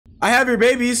I have your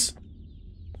babies.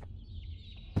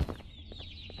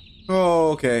 Oh,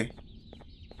 okay.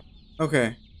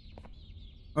 Okay.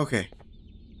 Okay.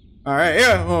 All right.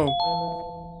 Yeah.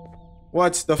 Oh.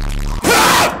 What's the?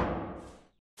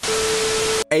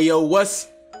 Hey, yo, what's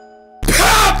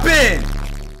poppin'?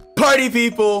 Party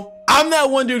people. I'm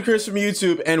that one dude, Chris from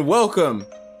YouTube, and welcome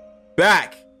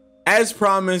back, as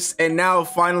promised and now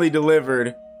finally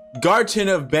delivered, Garten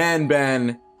of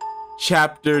BanBan,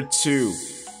 Chapter 2.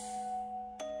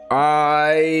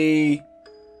 I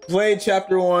played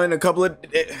Chapter 1 a couple of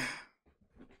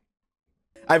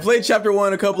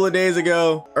days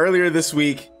ago, earlier this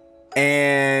week,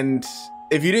 and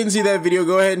if you didn't see that video,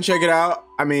 go ahead and check it out.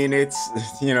 I mean, it's,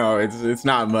 you know, it's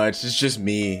not much. It's just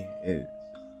me. I'm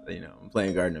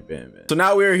playing Garten of BanBan. So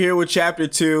now we're here with Chapter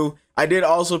 2. I did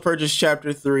also purchase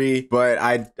Chapter 3, but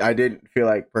I didn't feel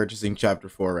like purchasing Chapter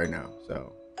 4 right now.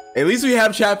 So at least we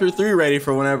have Chapter 3 ready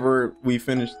for whenever we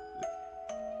finish.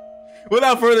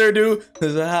 Without further ado,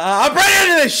 I'm right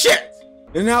into this shit!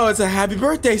 And now it's a happy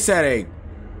birthday setting.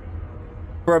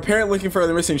 For a parent looking for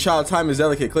their missing child, time is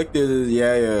delicate. Click this. Yeah,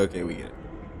 okay, we get it.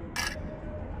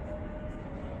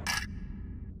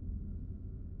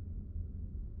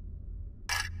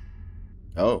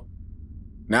 Oh.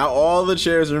 Now all the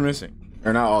chairs are missing.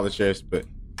 Or not all the chairs, but...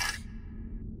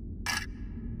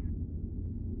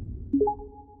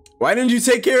 Why didn't you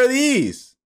take care of these?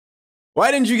 Why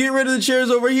didn't you get rid of the chairs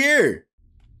over here?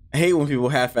 I hate when people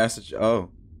half-ass the oh.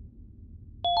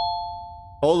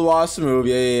 Hold walls to move.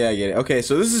 Yeah, I get it. Okay,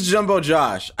 so this is Jumbo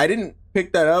Josh. I didn't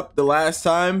pick that up the last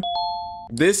time.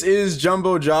 This is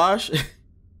Jumbo Josh.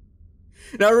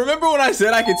 Now, remember when I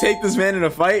said I could take this man in a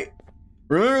fight?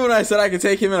 Remember when I said I could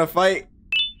take him in a fight?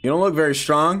 You don't look very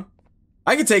strong.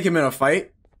 I could take him in a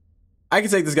fight. I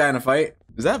could take this guy in a fight.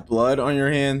 Is that blood on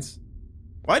your hands?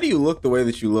 Why do you look the way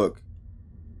that you look?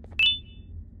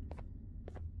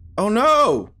 Oh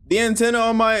no! The antenna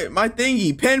on my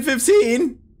thingy. Pen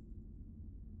 15.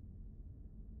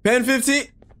 Pen 15.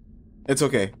 It's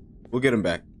okay. We'll get him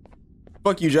back.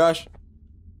 Fuck you, Josh.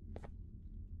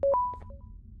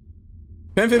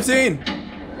 Pen 15.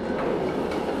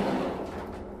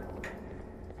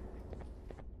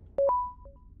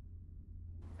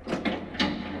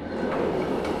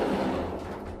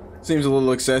 Seems a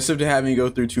little excessive to have me go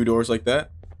through 2 doors like that.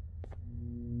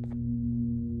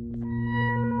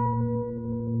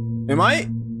 Am I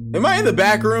in the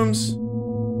back rooms?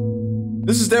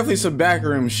 This is definitely some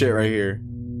backroom shit right here.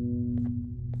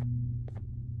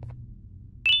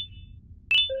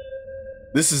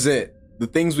 This is it. The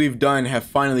things we've done have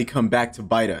finally come back to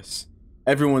bite us.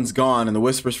 Everyone's gone and the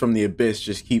whispers from the abyss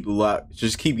just keep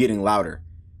getting louder.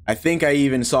 I think I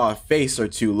even saw a face or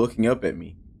two looking up at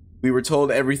me. We were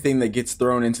told everything that gets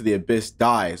thrown into the abyss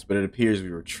dies, but it appears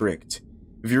we were tricked.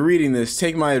 If you're reading this,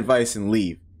 take my advice and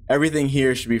leave. Everything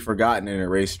here should be forgotten and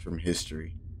erased from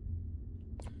history.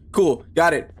 Cool,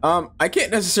 got it. I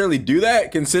can't necessarily do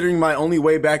that, considering my only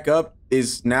way back up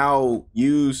is now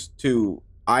used to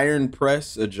iron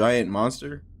press a giant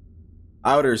monster.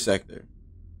 Outer sector.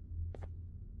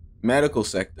 Medical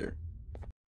sector.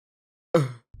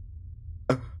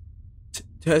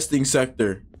 Testing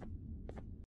sector.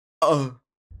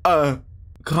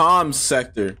 Comms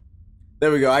sector.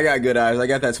 There we go. I got good eyes. I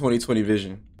got that 20/20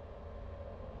 vision.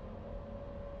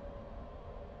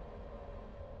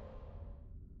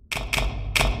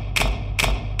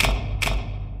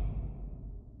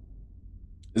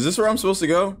 Is this where I'm supposed to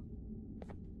go?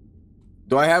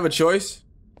 Do I have a choice?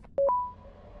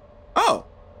 Oh.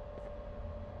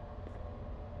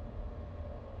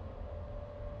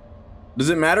 Does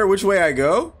it matter which way I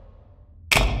go?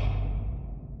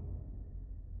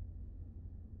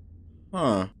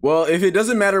 Huh. Well, if it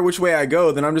doesn't matter which way I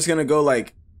go, then I'm just gonna go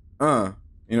like, you know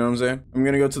what I'm saying? I'm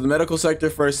gonna go to the medical sector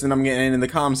first, and I'm getting in the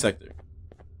comm sector.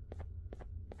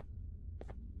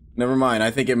 Never mind.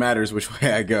 I think it matters which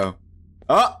way I go.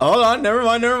 Oh, hold on. Never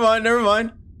mind.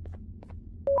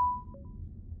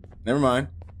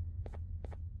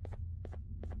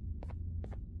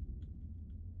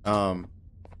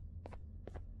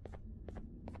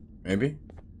 Maybe?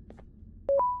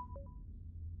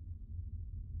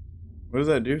 What does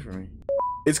that do for me?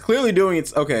 It's clearly doing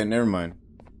its... Okay, never mind.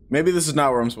 Maybe this is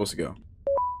not where I'm supposed to go.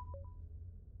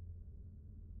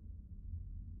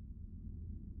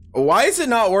 Why is it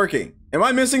not working? Am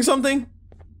I missing something?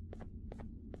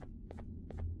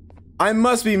 I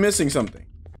must be missing something.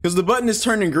 Because the button is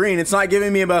turning green. It's not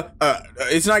giving me a...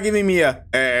 it's not giving me a...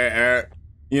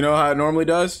 You know how it normally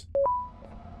does?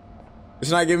 It's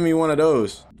not giving me one of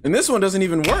those. And this one doesn't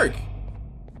even work.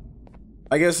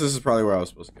 I guess this is probably where I was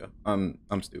supposed to go.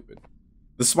 I'm stupid.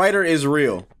 The spider is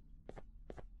real.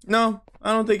 No,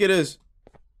 I don't think it is.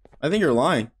 I think you're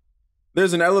lying.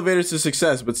 There's an elevator to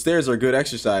success, but stairs are good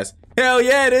exercise. Hell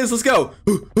yeah, it is. Let's go.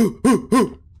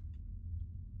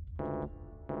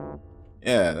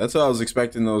 Yeah, that's what I was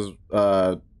expecting, those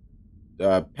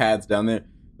pads down there.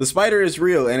 The spider is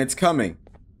real and it's coming.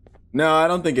 No, I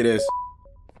don't think it is.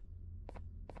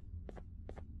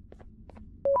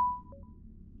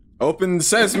 Open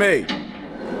sesame.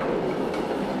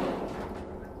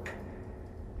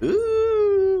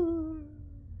 Ooh.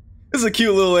 This is a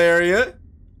cute little area.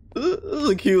 This is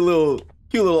a cute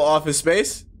little office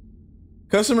space.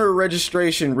 Customer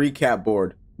registration recap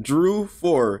board. Drew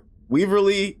 4,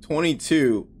 Weaverly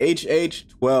 22, HH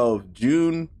 12,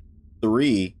 June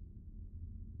 3.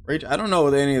 I don't know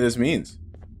what any of this means.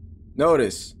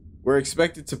 Notice, we're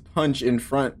expected to punch in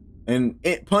front and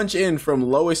punch in from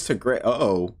lowest to great.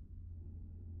 Uh-oh.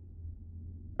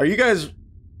 Are you guys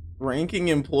ranking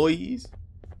employees?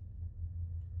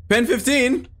 Pen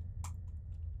 15.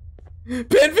 Pen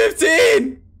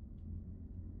 15.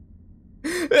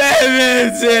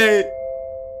 Pen 15.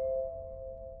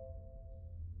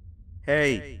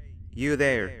 Hey, you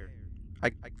there.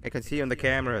 I can see you on the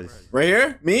cameras. Right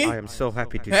here? Me? I am so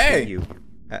happy to Hey. see you.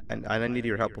 And I need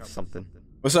your help with something.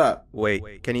 What's up?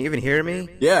 Wait, can you even hear me?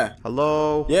 Yeah.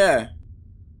 Hello? Yeah.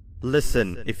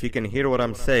 Listen, if you can hear what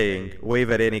I'm saying,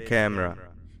 wave at any camera.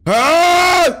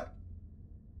 Ah!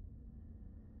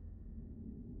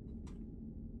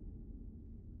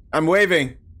 I'm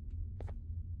waving.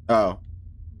 Oh.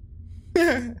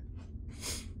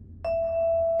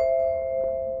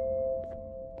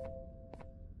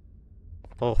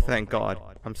 Oh, thank God.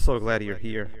 I'm so glad you're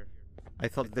here. I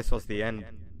thought this was the end.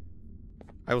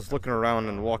 I was looking around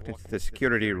and walked into the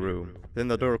security room. Then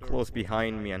the door closed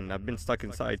behind me and I've been stuck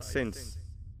inside since.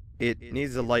 It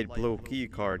needs a light blue key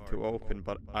card to open,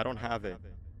 but I don't have it.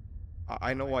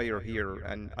 I know why you're here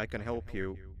and I can help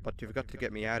you, but you've got to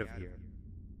get me out of here.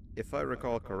 If I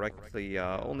recall correctly,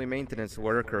 only maintenance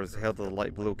workers held the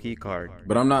light blue key card.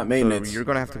 But I'm not maintenance. So you're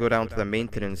gonna have to go down to the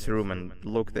maintenance room and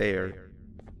look there.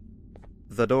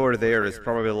 The door there is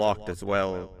probably locked as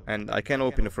well, and I can't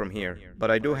open it from here,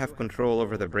 but I do have control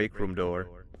over the break room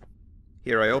door.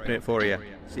 Here, I open it for you.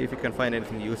 See if you can find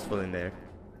anything useful in there.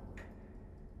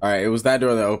 Alright, it was that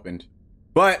door that opened.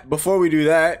 But before we do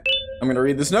that, I'm gonna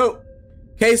read this note.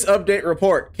 Case update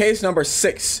report. Case number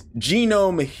 6.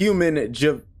 Genome human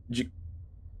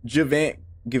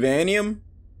Givanium.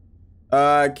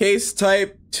 Case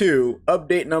type 2.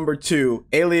 Update number 2.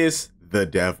 Alias the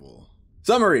devil.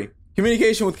 Summary.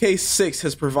 Communication with case 6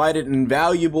 has provided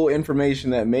invaluable information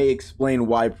that may explain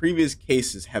why previous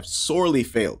cases have sorely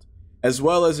failed, as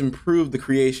well as improve the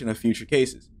creation of future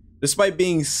cases. Despite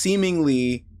being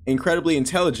seemingly incredibly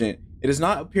intelligent, it does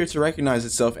not appear to recognize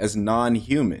itself as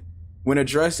non-human. When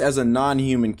addressed as a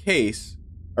non-human, case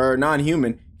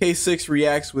 6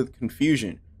 reacts with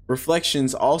confusion.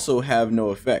 Reflections also have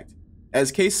no effect,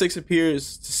 as case 6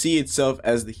 appears to see itself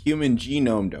as the human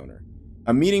genome donor.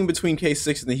 A meeting between case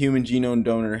 6 and the human genome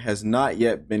donor has not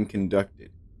yet been conducted.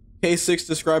 Case 6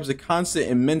 describes a constant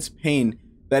immense pain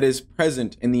that is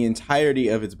present in the entirety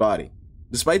of its body.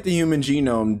 Despite the human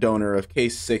genome donor of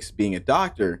case 6 being a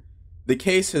doctor, the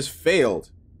case has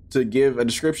failed to give a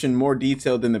description more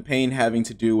detailed than the pain having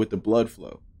to do with the blood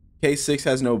flow. Case 6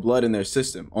 has no blood in their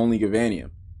system, only Givanium.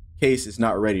 Case is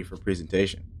not ready for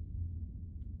presentation.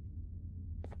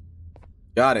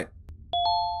 Got it.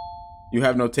 You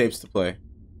have no tapes to play.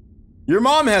 Your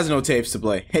mom has no tapes to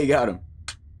play. Hey, got him.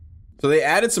 So they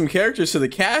added some characters to the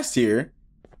cast here.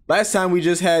 Last time we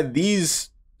just had these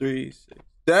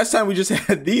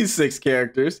 6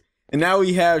 characters. And now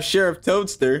we have Sheriff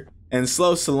Toadster and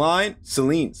Slow Celine.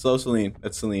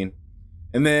 That's Celine.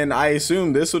 And then I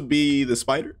assume this would be the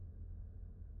spider.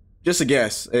 Just a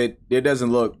guess. It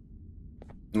doesn't look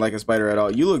like a spider at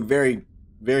all. You look very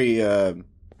good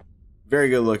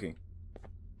looking.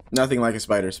 Nothing like a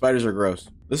spider. Spiders are gross.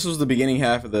 This was the beginning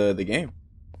half of the game.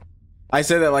 I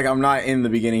said that like I'm not in the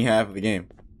beginning half of the game.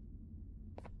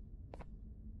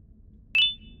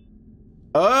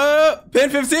 Pen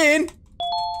 15!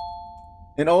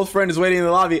 An old friend is waiting in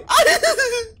the lobby.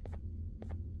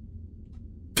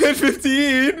 Pen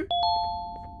 15!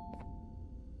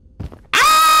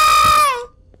 Ah!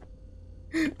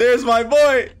 There's my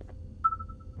boy!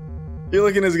 You're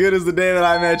looking as good as the day that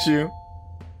I met you.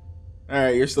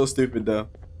 Alright, you're still stupid though.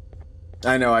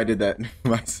 I know, I did that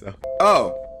myself.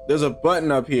 Oh, there's a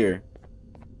button up here.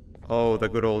 Oh, the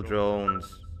good old drones.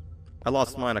 I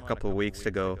lost mine a couple of weeks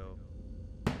ago.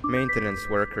 Maintenance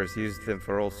workers used them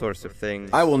for all sorts of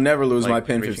things. I will never lose like my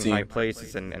Pen reaching 15. high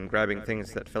places and grabbing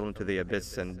things that fell into the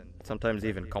abyss, and sometimes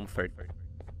even comfort.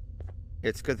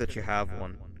 It's good that you have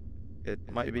one. It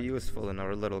might be useful in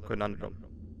our little conundrum.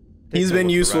 He's Take a been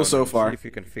look useful around so and far. See if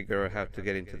you can figure out how to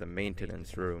get into the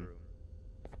maintenance room.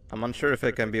 I'm unsure if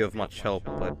it can be of much help,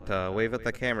 but wave at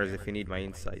the cameras if you need my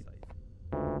insight.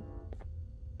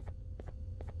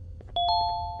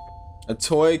 A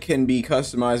toy can be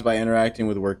customized by interacting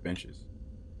with workbenches.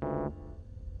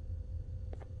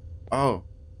 Oh,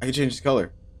 I can change its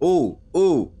color. Ooh,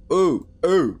 ooh, ooh,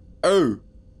 ooh, ooh,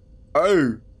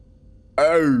 ooh,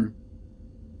 ooh.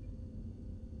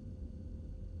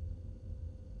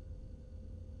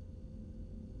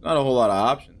 Not a whole lot of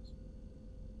options.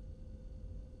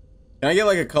 Can I get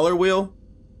like a color wheel?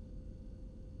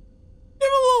 Give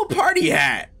him a little party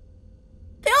hat.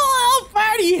 Give him a little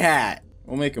party hat.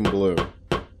 We'll make him blue.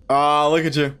 Oh, look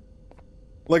at you.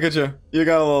 Look at you. You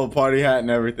got a little party hat and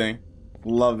everything.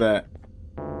 Love that.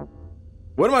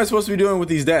 What am I supposed to be doing with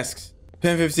these desks?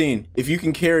 Pen 15. If you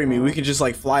can carry me, we can just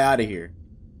like fly out of here.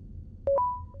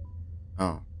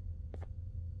 Oh.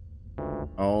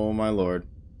 Oh my lord.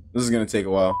 This is gonna take a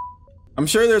while. I'm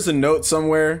sure there's a note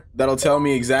somewhere that'll tell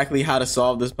me exactly how to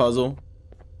solve this puzzle.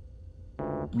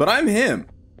 But I'm him.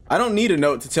 I don't need a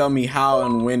note to tell me how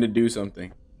and when to do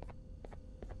something.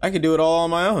 I can do it all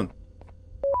on my own.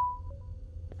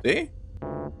 See?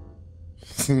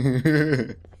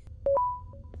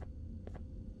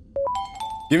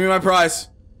 Give me my prize.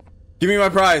 Give me my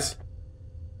prize.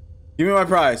 Give me my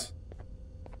prize.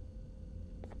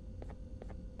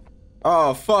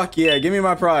 Oh, fuck yeah. Give me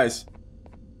my prize.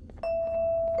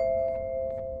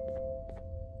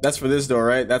 That's for this door,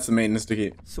 right? That's the maintenance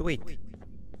ticket. Sweet.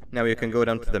 Now you can go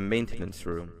down to the maintenance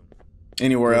room.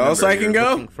 Anywhere else I can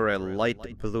go? Looking for a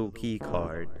light blue key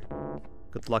card.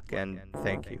 Good luck and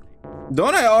thank you.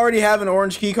 Don't I already have an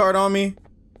orange key card on me?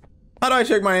 How do I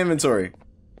check my inventory?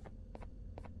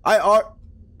 I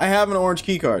have an orange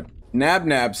key card.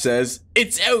 Nab says,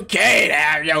 it's okay to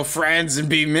have no friends and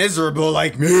be miserable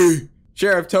like me.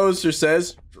 Sheriff Toaster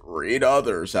says, treat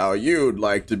others how you'd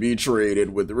like to be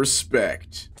treated with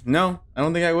respect. No, I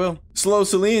don't think I will. Slow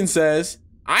Celine says,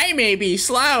 I may be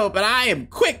slow, but I am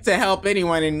quick to help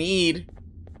anyone in need.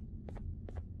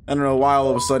 I don't know why all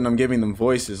of a sudden I'm giving them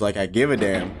voices like I give a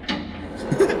damn.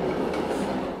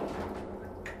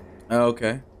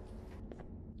 Okay.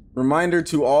 Reminder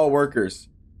to all workers.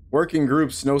 Work in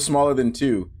groups no smaller than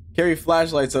 2. Carry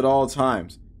flashlights at all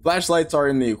times. Flashlights are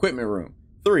in the equipment room.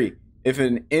 3.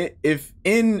 If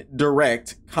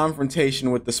indirect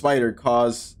confrontation with the spider,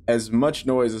 cause as much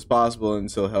noise as possible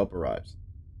until help arrives.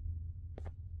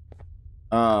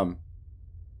 Can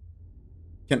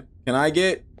I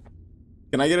get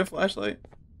a flashlight?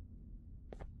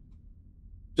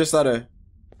 Just out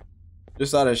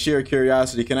of sheer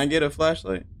curiosity, can I get a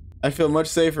flashlight? I'd feel much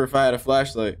safer if I had a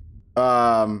flashlight.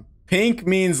 Pink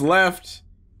means left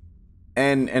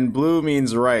and blue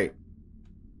means right.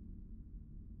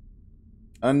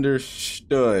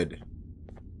 Understood.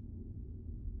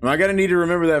 Am I gonna need to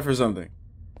remember that for something?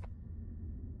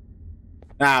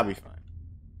 Nah, I'll be fine.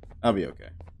 I'll be okay.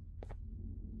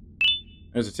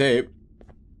 There's a tape.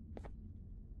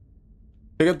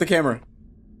 Pick up the camera.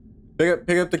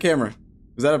 Pick up the camera.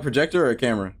 Is that a projector or a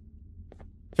camera?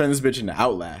 Turn this bitch into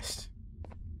Outlast.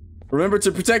 Remember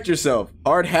to protect yourself.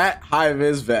 Hard hat, high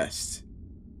vis vest.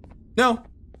 No,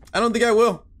 I don't think I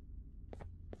will.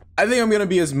 I think I'm gonna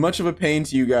be as much of a pain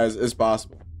to you guys as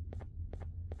possible.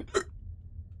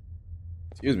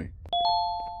 Excuse me.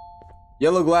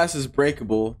 Yellow glass is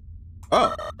breakable.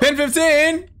 Oh, pin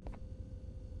 15!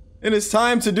 It is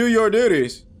time to do your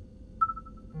duties.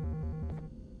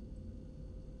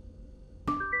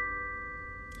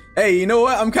 Hey, you know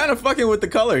what? I'm kind of fucking with the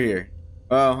color here.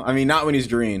 Well, I mean, not when he's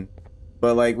green.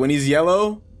 But like when he's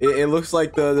yellow, it looks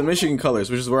like the Michigan colors,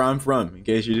 which is where I'm from, in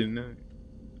case you didn't know.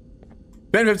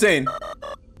 Pen 15.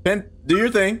 Pen, do your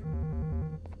thing.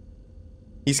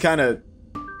 He's kind of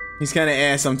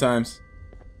ass sometimes.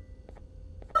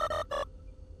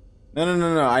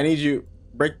 No. I need you.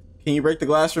 Can you break the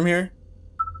glass from here?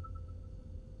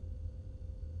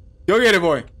 Go get it,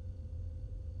 boy.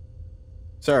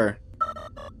 Sir.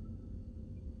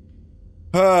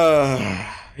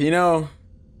 You know,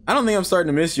 I don't think I'm starting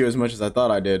to miss you as much as I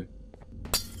thought I did.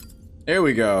 There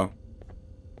we go.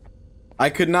 I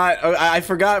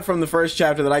forgot from the first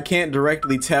chapter that I can't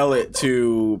directly tell it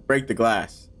to break the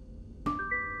glass.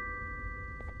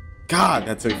 God,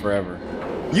 that took forever.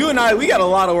 You and I, we got a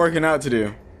lot of working out to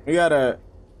do. We gotta...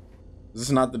 Is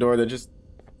this not the door that just...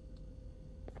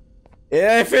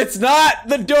 If it's not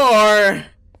the door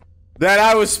that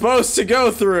I was supposed to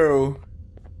go through,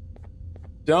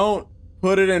 don't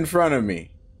put it in front of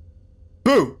me.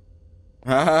 Boo!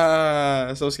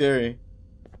 Ah, so scary.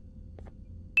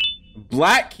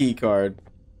 Black key card.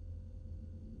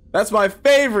 That's my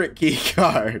favorite key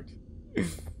card.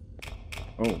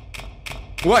 Oh.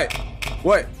 What?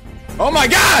 What? Oh my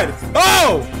god!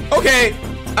 Oh! Okay.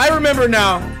 I remember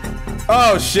now.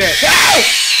 Oh shit.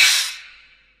 Ow!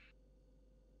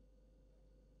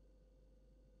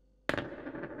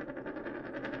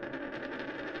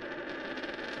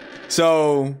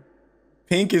 So,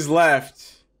 pink is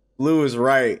left, blue is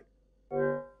right.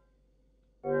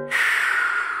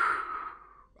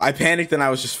 I panicked and I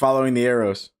was just following the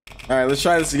arrows. All right, let's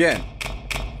try this again.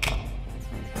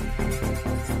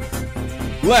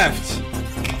 Left,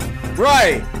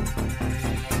 right.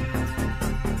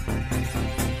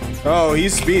 Oh,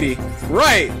 he's speedy.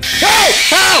 Right. How?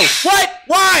 How? What?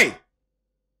 Why?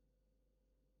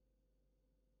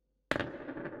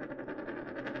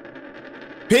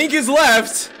 Pink is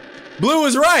left, blue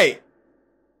is right.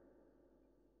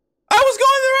 I was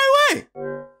going the right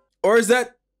way. Or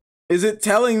is it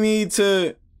telling me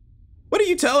to, what are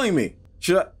you telling me?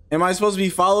 Am I supposed to be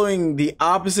following the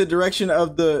opposite direction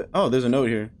of the, oh, there's a note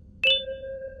here.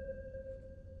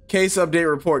 Case update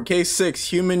report, case 6,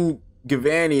 human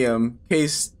Gavanium,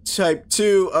 case type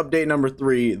 2, update number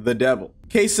 3, the devil.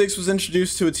 Case 6 was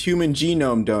introduced to its human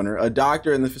genome donor, a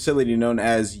doctor in the facility known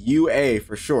as UA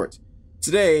for short.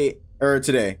 Today,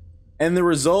 and the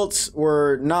results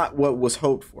were not what was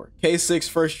hoped for. Case 6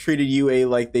 first treated UA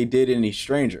like they did any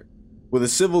stranger, with a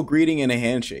civil greeting and a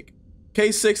handshake.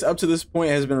 Case 6 up to this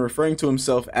point has been referring to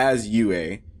himself as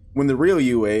UA. When the real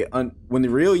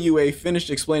UA finished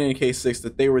explaining to Case 6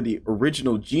 that they were the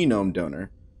original genome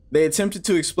donor, they attempted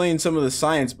to explain some of the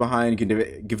science behind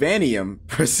Gavanium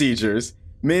procedures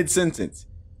mid-sentence.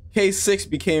 Case 6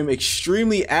 became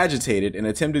extremely agitated and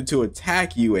attempted to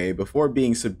attack UA before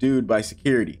being subdued by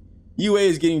security. UA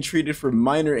is getting treated for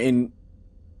minor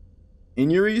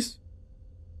injuries?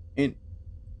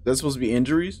 That's supposed to be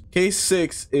injuries? Case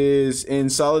 6 is in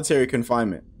solitary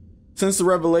confinement. Since the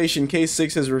revelation, Case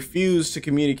 6 has refused to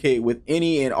communicate with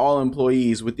any and all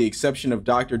employees with the exception of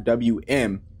Dr.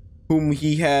 WM, whom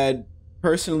he had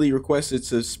personally requested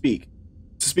to speak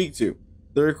to.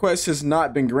 The request has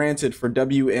not been granted for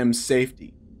WM's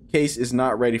safety. Case is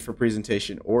not ready for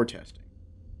presentation or testing.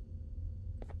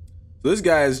 So this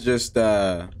guy is just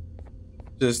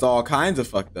all kinds of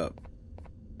fucked up.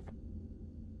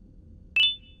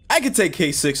 I could take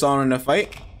Case 6 on in a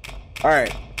fight. All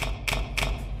right.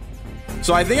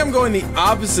 So I think I'm going the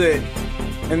opposite,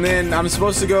 and then I'm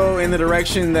supposed to go in the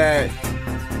direction that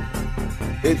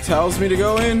it tells me to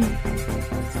go in.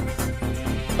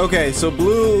 Okay, so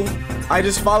blue. I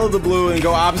just follow the blue and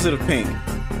go opposite of pink.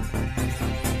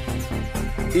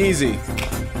 Easy.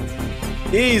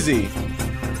 Easy.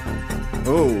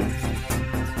 Oh.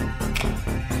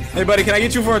 Hey, buddy, can I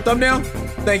get you for a thumbnail?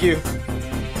 Thank you.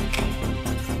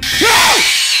 No!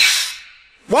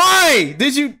 Why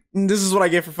did you? This is what I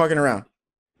get for fucking around.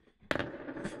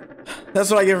 That's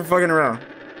what I get for fucking around.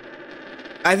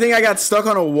 I think I got stuck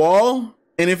on a wall,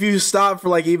 and if you stop for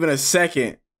like even a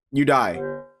second, you die.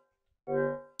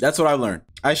 That's what I've learned.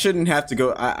 I shouldn't have to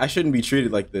go. I shouldn't be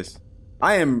treated like this.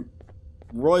 I am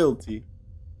royalty.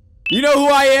 You know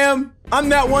who I am? I'm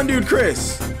that one dude,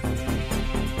 Chris.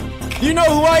 You know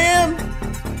who I am?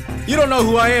 You don't know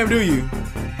who I am, do you?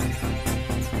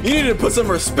 You need to put some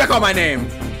respect on my name.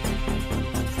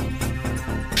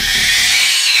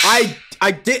 I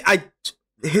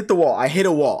hit the wall. I hit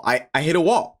a wall. I hit a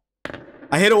wall.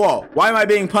 I hit a wall. Why am I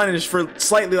being punished for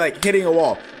slightly like hitting a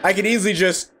wall? I could easily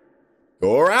just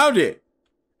go around it.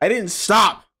 I didn't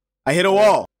stop. I hit a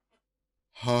wall.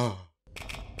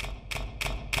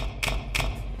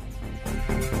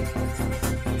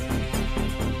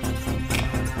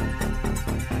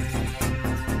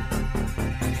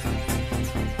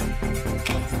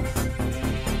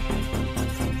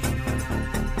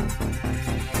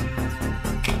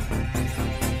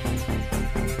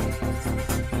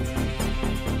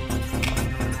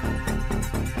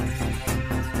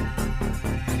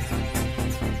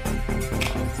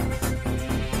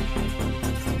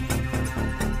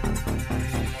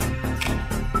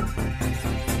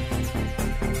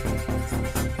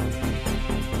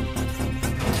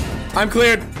 I'm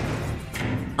cleared.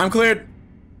 I'm cleared.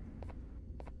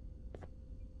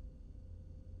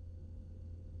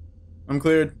 I'm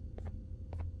cleared.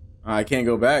 I can't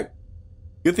go back.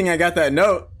 Good thing I got that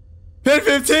note. Pin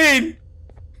 15!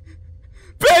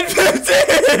 Pin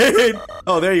 15!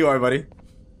 Oh, there you are, buddy.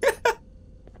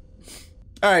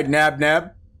 Alright,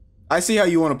 Nab. I see how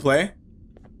you want to play.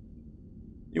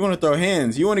 You want to throw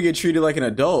hands. You want to get treated like an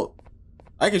adult.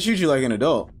 I can shoot you like an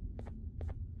adult.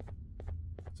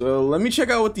 So let me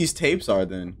check out what these tapes are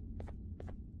then.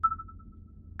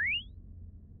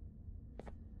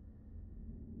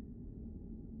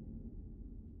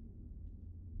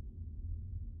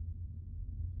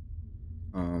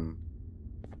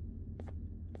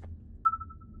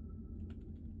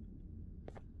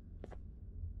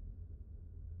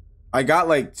 I got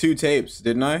like 2 tapes,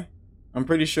 didn't I? I'm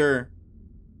pretty sure.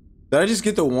 Did I just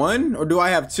get the 1 or do I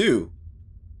have 2?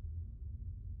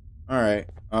 All right.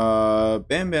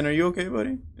 BanBan, are you okay,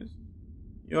 buddy?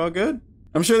 You all good?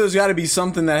 I'm sure there's got to be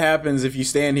something that happens if you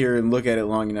stand here and look at it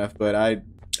long enough, but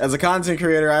as a content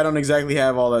creator, I don't exactly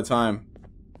have all that time.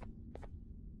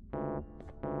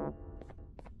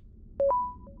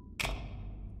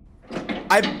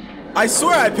 I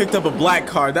swear I picked up a black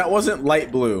card. That wasn't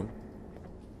light blue.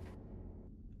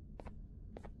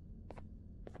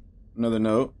 Another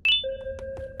note.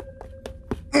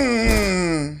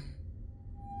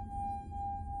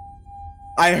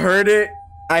 I heard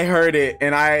it,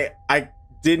 and I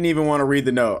didn't even want to read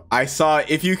the note. I saw,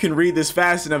 if you can read this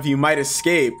fast enough, you might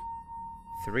escape.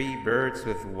 3 birds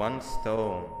with 1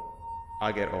 stone.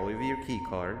 I get all of your key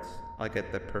cards, I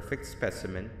get the perfect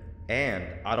specimen, and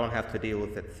I don't have to deal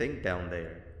with that thing down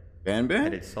there. BanBan?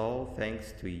 And it's all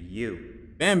thanks to you.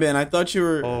 BanBan, I thought you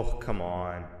were... Oh, come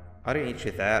on. I didn't hit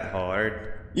you that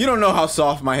hard. You don't know how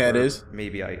soft my head is.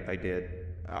 Maybe I did.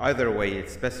 Either way,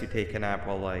 it's best you take a nap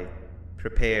while I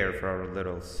prepare for our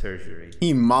little surgery.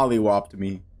 He mollywopped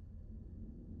me.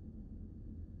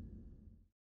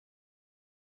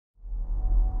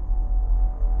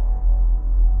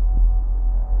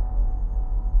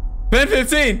 Pen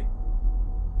 15!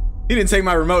 He didn't take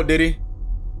my remote, did he?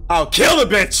 I'll kill the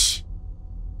bitch!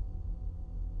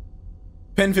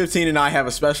 Pen 15 and I have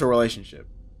a special relationship.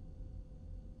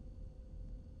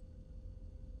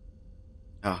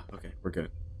 Ah, okay, we're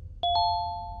good.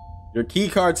 Your key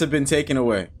cards have been taken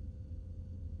away.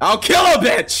 I'll kill a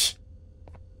bitch!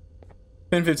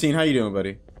 Pen 15, how you doing,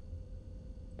 buddy?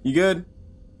 You good?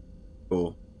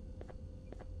 Cool.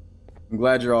 I'm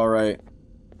glad you're alright.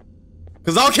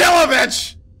 Cause I'll kill a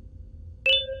bitch!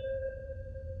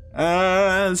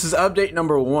 This is update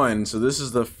number 1, so this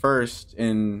is the first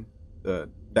in the...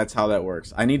 That's how that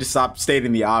works. I need to stop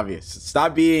stating the obvious.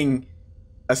 Stop being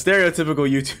a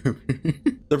stereotypical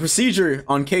YouTuber. The procedure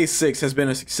on case 6 has been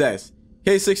a success.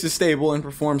 Case 6 is stable and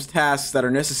performs tasks that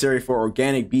are necessary for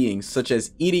organic beings, such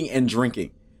as eating and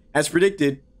drinking. As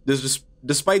predicted,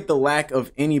 despite the lack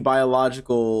of any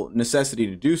biological necessity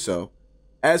to do so,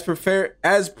 as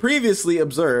previously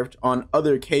observed on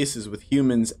other cases with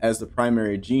humans as the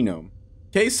primary genome.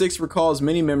 Case 6 recalls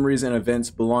many memories and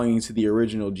events belonging to the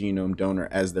original genome donor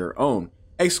as their own,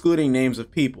 excluding names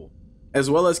of people, as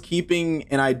well as keeping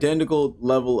an identical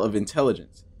level of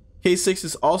intelligence. Case 6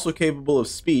 is also capable of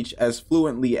speech as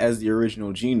fluently as the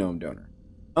original genome donor.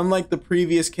 Unlike the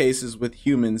previous cases with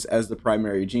humans as the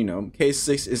primary genome, Case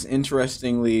 6 is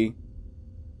interestingly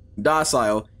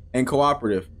docile and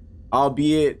cooperative,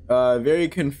 albeit very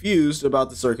confused about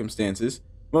the circumstances.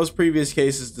 Most previous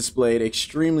cases displayed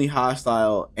extremely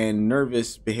hostile and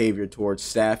nervous behavior towards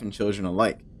staff and children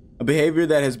alike, a behavior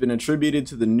that has been attributed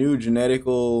to the new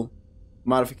genetical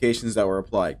modifications that were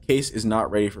applied. Case is not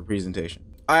ready for presentation.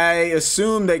 I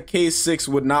assume that case 6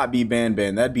 would not be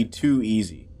BanBan. That'd be too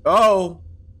easy. Oh!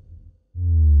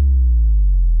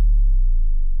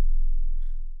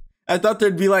 I thought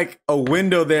there'd be like a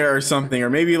window there or something, or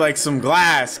maybe like some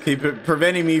glass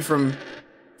preventing me from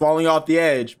falling off the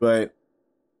edge, but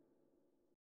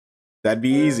that'd be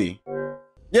easy.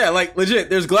 Yeah, like legit,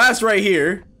 there's glass right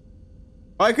here.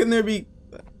 Why couldn't there be...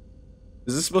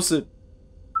 Is this supposed to...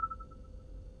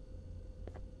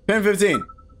 Pen 15.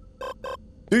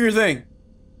 Do your thing.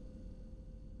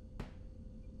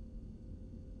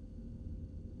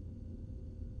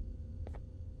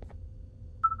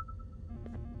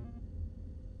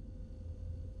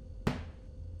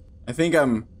 I think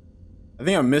I'm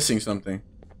missing something.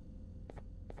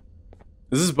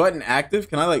 Is this button active?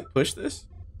 Can I like push this?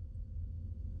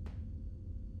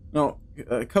 No,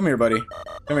 come here, buddy.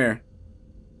 Come here.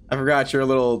 I forgot you're a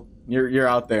little. You're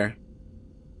out there.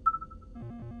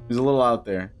 He's a little out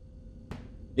there.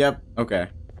 Yep. Okay.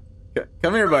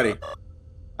 Come here, buddy.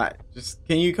 Just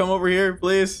can you come over here,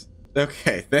 please?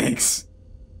 Okay. Thanks.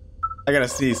 I gotta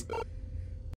sneeze.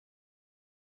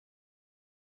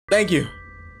 Thank you.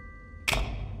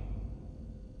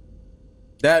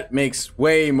 That makes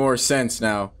way more sense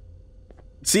now.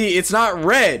 See, it's not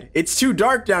red. It's too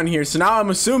dark down here. So now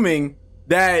I'm assuming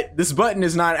that this button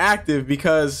is not active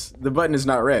because the button is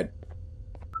not red.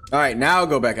 All right, now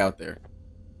go back out there.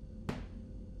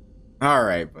 All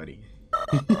right, buddy.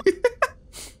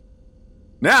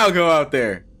 Now go out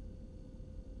there.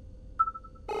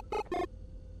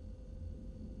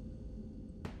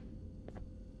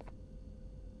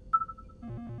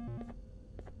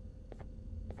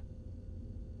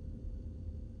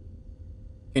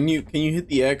 Can you hit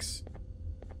the X?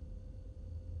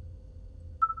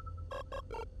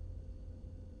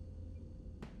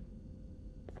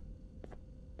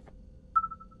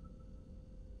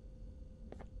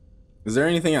 Is there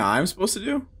anything I'm supposed to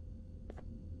do?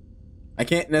 I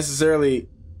can't necessarily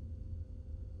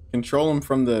control him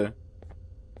from the...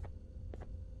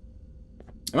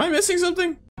 Am I missing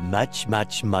something? Much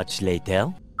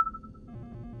later.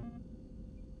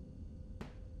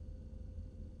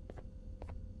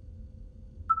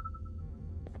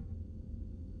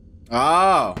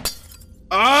 Oh.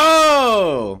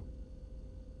 Oh.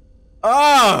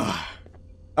 Oh.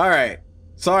 All right.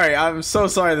 Sorry. I'm so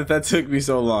sorry that took me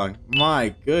so long.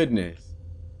 My goodness.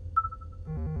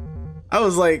 I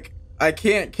was like, I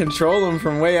can't control him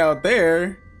from way out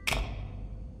there.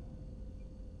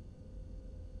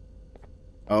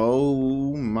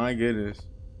 Oh my goodness.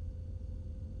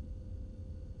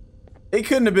 It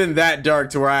couldn't have been that dark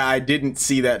to where I didn't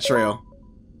see that trail.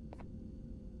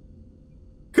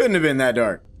 Couldn't have been that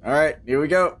dark. All right, here we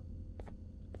go.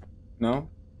 No.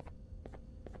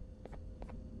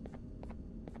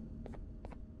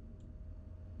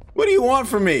 What do you want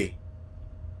from me?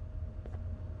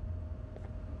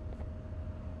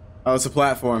 Oh, it's a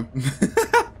platform.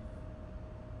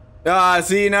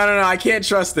 See, no, I can't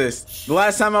trust this. The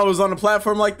last time I was on a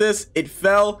platform like this, it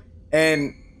fell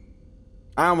and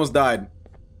I almost died.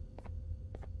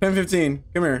 10:15,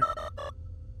 come here.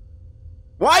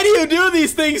 Why do you do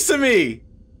these things to me?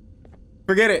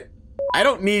 Forget it. I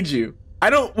don't need you. I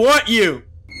don't want you.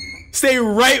 Stay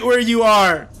right where you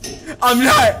are. I'm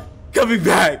not coming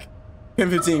back.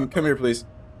 10:15, come here, please.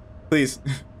 Please,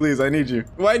 please, I need you.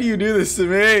 Why do you do this to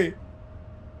me?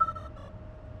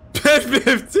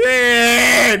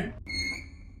 10:15.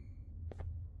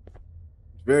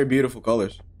 Very beautiful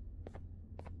colors.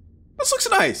 This looks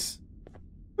nice.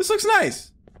 This looks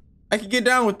nice. I can get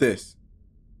down with this.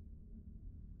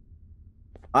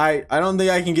 I don't think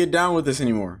I can get down with this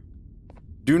anymore.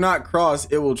 Do not cross,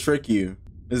 it will trick you.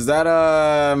 Is that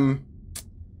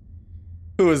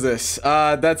who is this?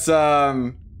 That's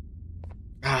who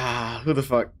the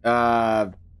fuck?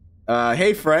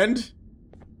 Hey friend.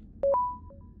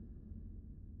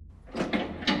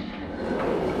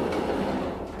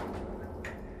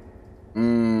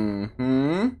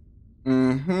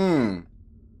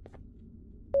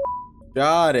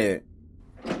 Got it.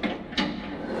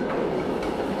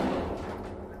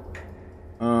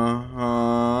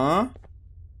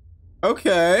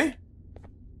 Okay.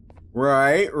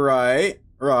 Right.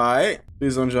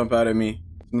 Please don't jump out at me.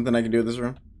 There's nothing I can do with this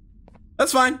room.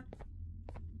 That's fine.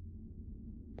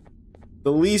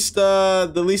 The least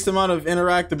amount of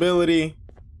interactability.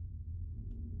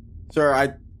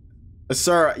 Sir,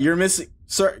 sir, you're missing.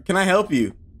 Sir, can I help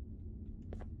you?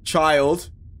 Child.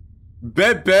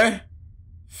 Bebe.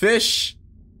 Fish.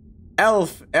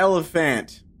 Elf.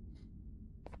 Elephant.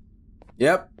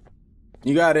 Yep.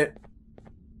 You got it.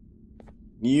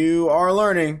 You are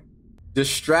learning.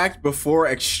 Distract before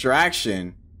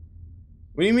extraction.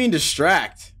 What do you mean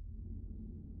distract?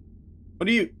 What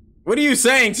are you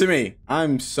saying to me?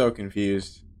 I'm so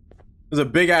confused. There's a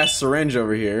big ass syringe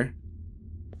over here.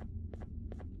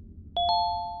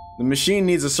 The machine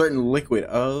needs a certain liquid.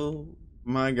 Oh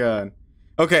my god.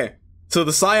 Okay, so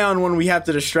the Scion one we have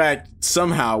to distract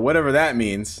somehow, whatever that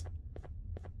means.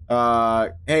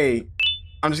 Hey,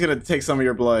 I'm just gonna take some of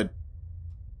your blood.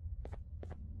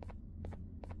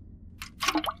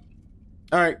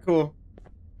 Alright, cool.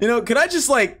 You know, could I just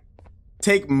like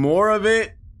take more of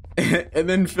it and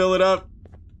then fill it up?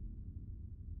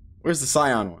 Where's the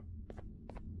Scion one?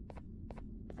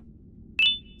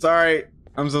 Sorry,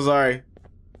 I'm so sorry.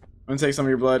 I'm gonna take some of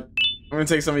your blood. I'm gonna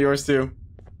take some of yours too.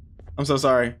 I'm so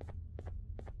sorry.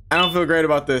 I don't feel great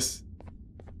about this.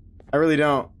 I really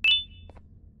don't.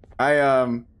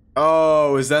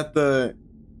 Oh, is that the...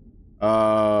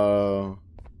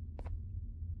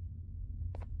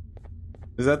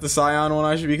 Is that the Scion one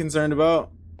I should be concerned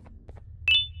about?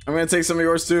 I'm gonna take some of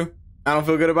yours too. I don't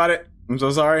feel good about it. I'm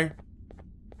so sorry.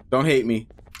 Don't hate me.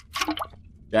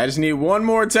 Yeah, I just need one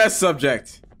more test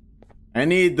subject. I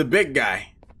need the big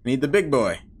guy. I need the big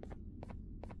boy.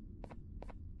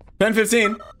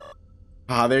 10:15.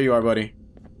 Ah, there you are, buddy.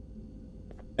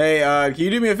 Hey, can you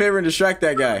do me a favor and distract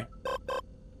that guy?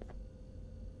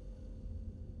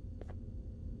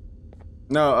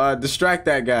 No, distract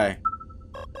that guy.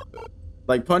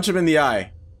 Like, punch him in the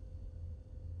eye.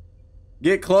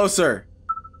 Get closer.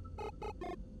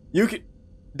 You can...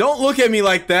 Don't look at me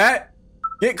like that!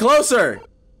 Get closer!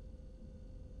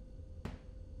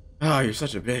 Oh, you're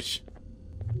such a bitch.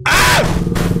 Ah!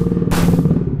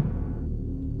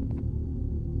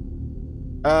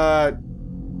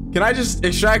 Can I just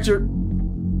extract your...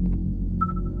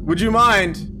 Would you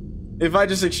mind if I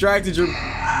just extracted your...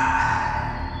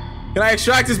 Can I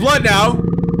extract his blood now?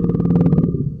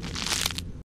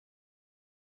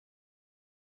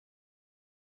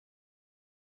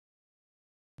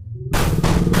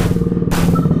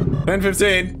 Pen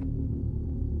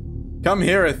 15. Come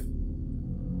heareth.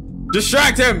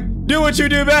 Distract him! Do what you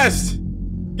do best!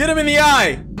 Get him in the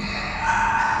eye!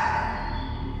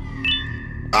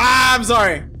 Ah, I'm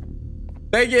sorry.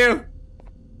 Thank you.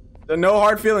 No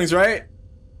hard feelings, right?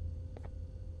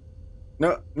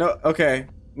 No, okay.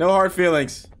 No hard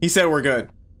feelings. He said we're good.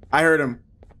 I heard him.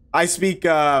 I speak,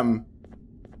 I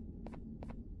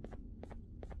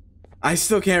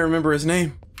still can't remember his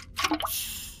name.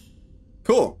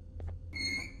 Cool.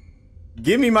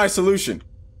 Give me my solution.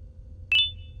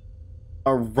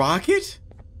 A rocket?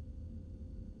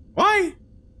 Why?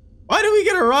 Why do we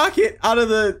get a rocket out of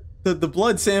the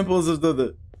blood samples of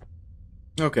the...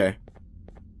 Okay.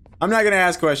 I'm not gonna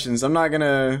ask questions. I'm not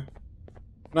gonna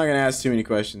ask too many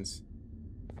questions.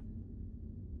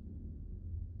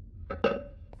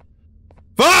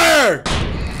 Fire!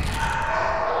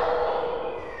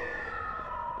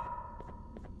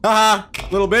 Haha,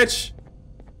 little bitch.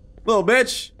 Little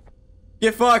bitch.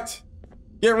 Get fucked.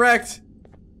 Get wrecked.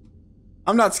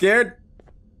 I'm not scared.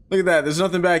 Look at that. There's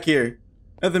nothing back here.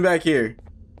 Nothing back here.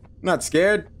 I'm not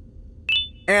scared.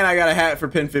 And I got a hat for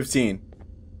pin 15.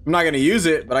 I'm not gonna use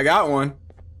it, but I got one.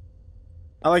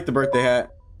 I like the birthday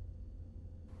hat.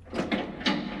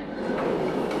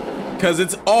 Cause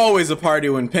it's always a party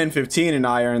when pin 15 and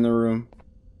I are in the room.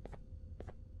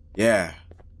 Yeah.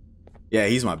 Yeah,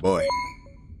 he's my boy.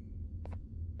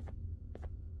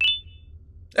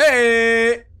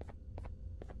 Hey!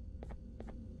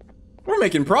 We're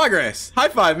making progress. High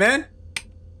five, man.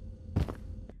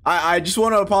 I just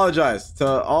want to apologize to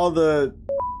all the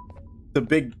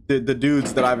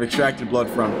dudes that I've extracted blood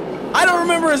from. I don't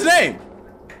remember his name.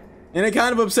 And it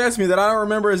kind of upsets me that I don't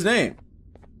remember his name.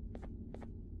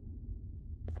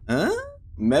 Huh?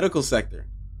 Medical sector.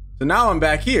 So now I'm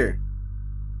back here.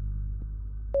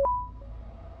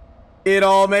 It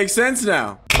all makes sense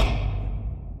now.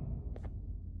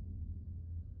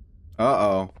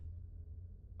 Uh-oh.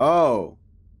 Oh.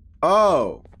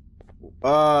 Oh.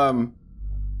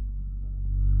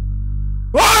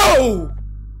 Whoa!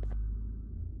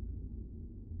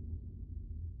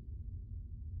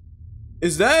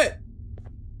 Is that...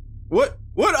 What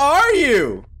are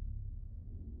you?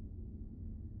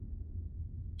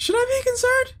 Should I be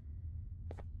concerned?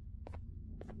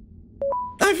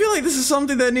 I feel like this is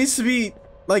something that needs to be,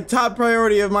 like, top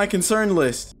priority of my concern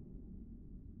list.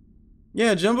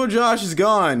 Yeah, Jumbo Josh is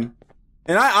gone.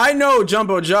 And I know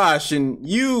Jumbo Josh, and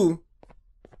you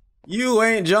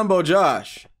ain't Jumbo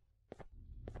Josh.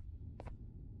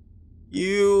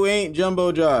 You ain't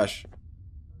Jumbo Josh.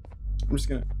 I'm just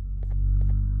gonna...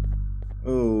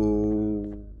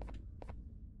 Oh.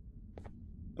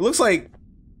 It looks like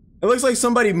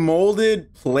somebody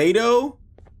molded Play-Doh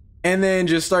and then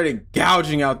just started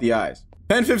gouging out the eyes.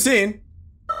 Pen 15.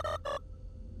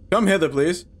 Come hither,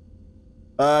 please.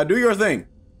 Do your thing.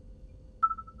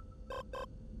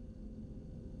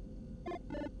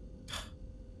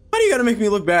 Why do you gotta make me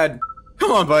look bad?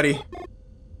 Come on, buddy.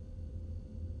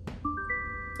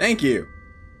 Thank you.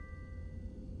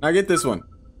 Now get this one.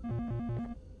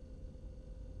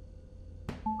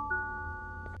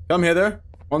 Come hither.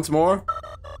 Once more.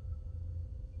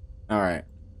 Alright.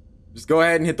 Just go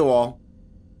ahead and hit the wall.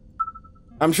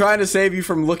 I'm trying to save you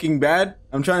from looking bad.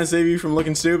 I'm trying to save you from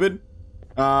looking stupid.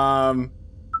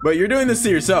 But you're doing this to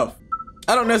yourself.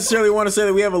 I don't necessarily want to say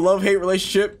that we have a love-hate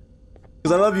relationship,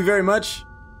 because I love you very much,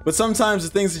 but sometimes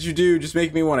the things that you do just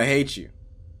make me want to hate you.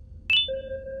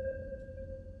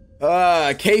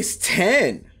 Case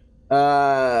 10.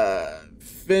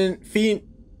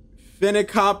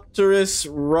 Phenicopterus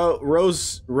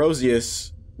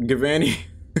roseus Gavani.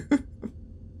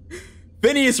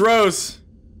 Phineas Rose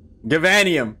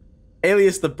Gavanium,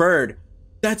 alias the bird.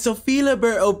 That's Ophelia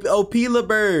bird. Ophelia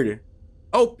bird.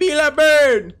 Ophelia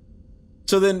bird.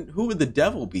 So then, who would the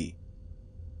devil be?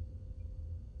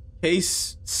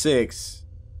 Case 6.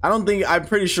 I'm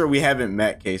pretty sure we haven't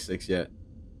met Case 6 yet.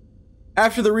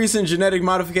 After the recent genetic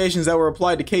modifications that were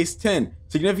applied to Case 10,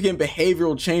 significant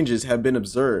behavioral changes have been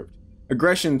observed.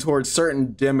 Aggression towards certain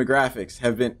demographics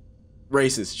have been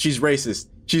racist. She's racist.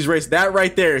 She's racist. That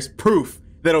right there is proof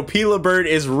that Ophelia Bird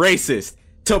is racist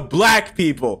to black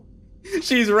people.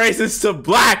 She's racist to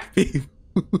black people.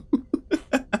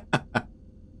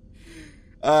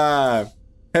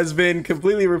 Has been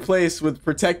completely replaced with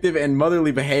protective and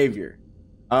motherly behavior.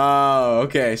 Oh,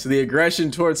 okay. So the aggression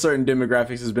towards certain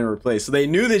demographics has been replaced. So they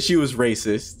knew that she was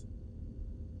racist,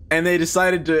 and they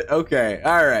decided to, okay,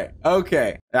 all right,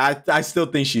 okay. I still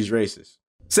think she's racist.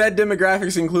 Said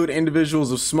demographics include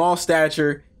individuals of small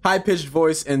stature, high-pitched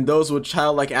voice, and those with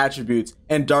childlike attributes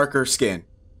and darker skin.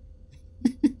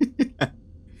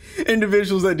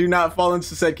 Individuals that do not fall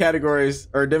into said categories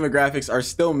or demographics are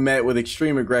still met with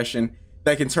extreme aggression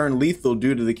that can turn lethal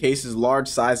due to the case's large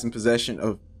size and possession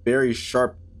of a very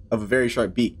sharp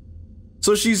beak.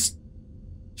 So she's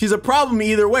a problem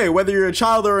either way, whether you're a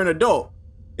child or an adult.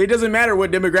 It doesn't matter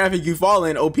what demographic you fall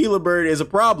in, Opila Bird is a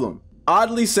problem.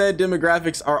 Oddly, said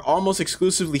demographics are almost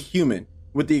exclusively human,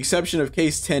 with the exception of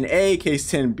case 10A,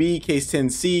 case 10B, case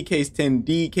 10C, case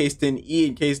 10D, case 10E,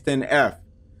 and case 10F.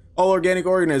 All organic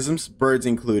organisms, birds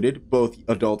included, both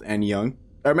adult and young,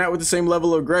 are met with the same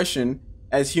level of aggression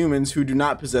as humans who do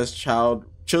not possess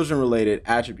children-related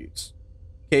attributes.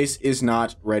 Case is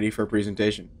not ready for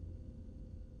presentation.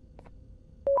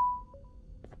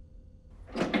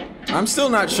 I'm still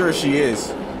not sure she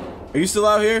is. Are you still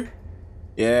out here?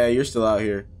 Yeah, you're still out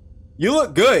here. You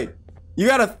look good. You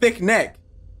got a thick neck.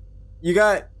 You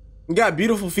got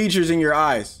beautiful features in your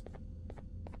eyes.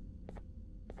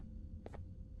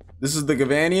 This is the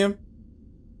Gavanium.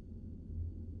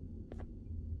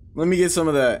 Let me get some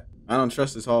of that. I don't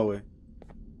trust this hallway.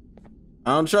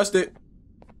 I don't trust it.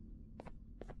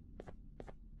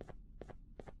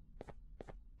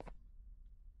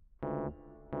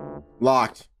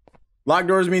 Locked. Locked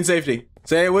doors mean safety.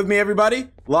 Say it with me, everybody.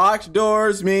 Locked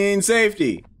doors mean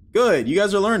safety. Good, you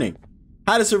guys are learning.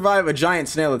 How to survive a giant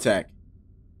snail attack.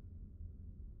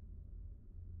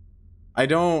 I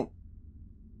don't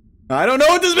know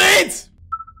what this means!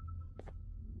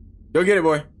 Go get it,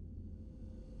 boy.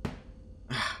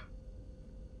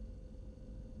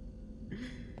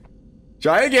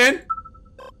 Try again.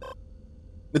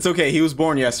 It's okay, he was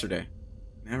born yesterday.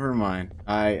 Never mind.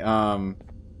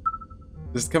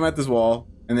 Just come at this wall,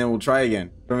 and then we'll try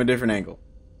again from a different angle.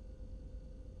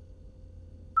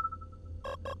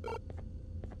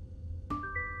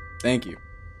 Thank you.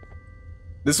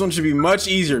 This one should be much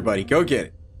easier, buddy. Go get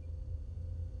it.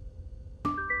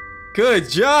 Good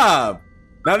job.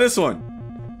 Now this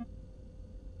one.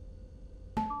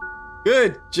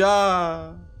 Good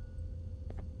job.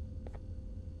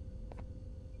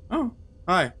 Oh,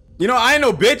 hi. You know, I ain't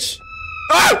no bitch.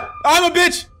 Oh, I'm a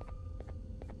bitch.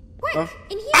 Quick,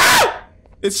 in here. Ah!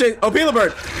 It's Opila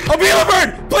Bird. Opila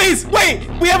Bird, please wait.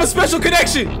 We have a special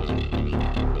connection.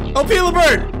 Opila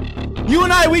Bird, you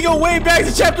and I, we go way back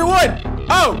to chapter 1.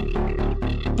 Oh,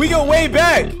 we go way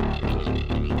back.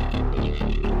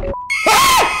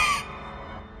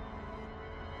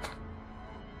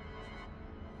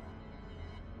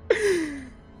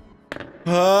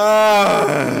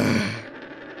 Ah!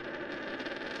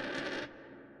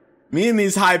 Me and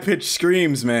these high-pitched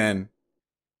screams, man.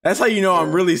 That's how you know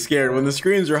I'm really scared, when the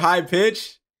screams are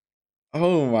high-pitched.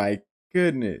 Oh my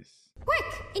goodness. Quick,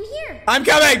 in here. I'm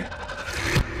coming!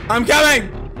 I'm coming!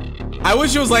 I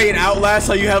wish it was like an Outlast,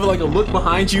 how you have like a look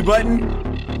behind you button.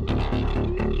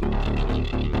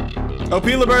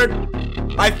 Opila Bird,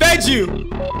 I fed you!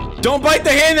 Don't bite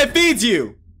the hand that feeds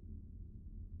you!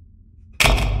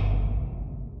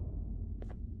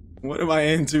 What am I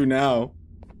into now?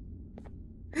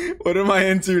 What am I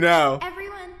into now?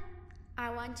 Everyone,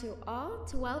 I want you all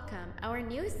to welcome our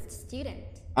newest student.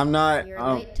 I'm not. You're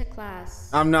late to class.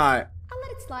 I'm not. I'll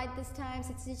let it slide this time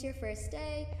since it's your first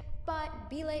day, but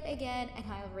be late again and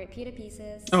I'll rip you to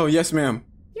pieces. Oh, yes, ma'am.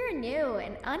 You're a new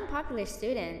and unpopular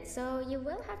student, so you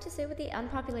will have to sit with the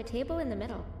unpopular table in the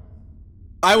middle.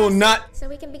 I will not. So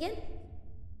we can begin?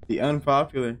 The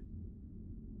unpopular.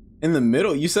 In the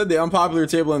middle? You said the unpopular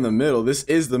table in the middle. This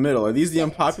is the middle. Are these the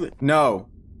unpopular? No.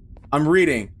 I'm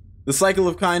reading. The cycle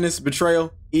of kindness,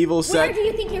 betrayal, evil, Where do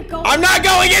you think you're going? I'm not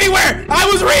going anywhere! I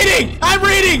was reading! I'm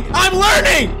reading! I'm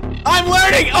learning! I'm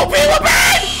learning! Opila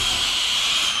Bird!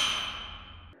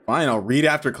 Fine, I'll read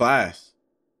after class.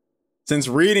 Since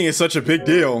reading is such a big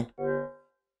deal.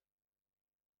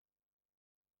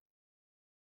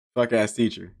 Fuck ass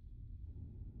teacher.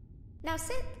 Now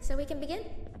sit, so we can begin?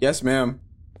 Yes, ma'am.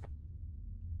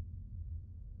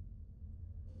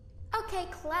 Okay,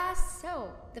 class,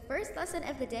 so the first lesson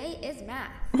of the day is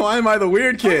math. Why am I the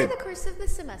weird kid? Over the course of the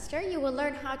semester, you will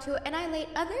learn how to annihilate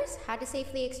others, how to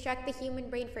safely extract the human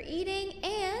brain for eating,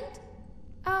 and...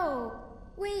 Oh,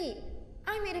 wait,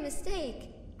 I made a mistake.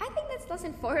 I think that's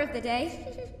lesson 4 of the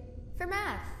day. For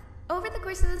math, over the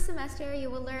course of the semester, you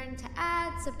will learn to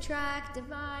add, subtract,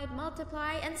 divide,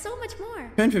 multiply, and so much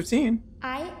more. Pen 15.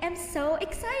 I am so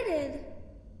excited.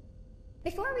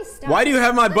 Before we start, why do you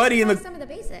have my buddy in the... some of the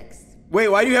basics. Wait,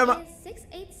 why do you have my...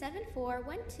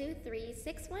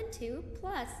 6874123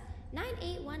 plus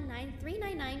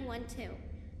 981939912.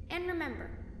 And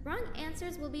remember, wrong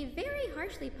answers will be very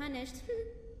harshly punished.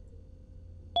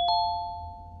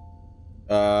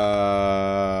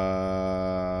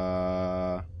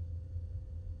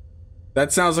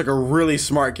 That sounds like a really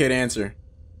smart kid answer.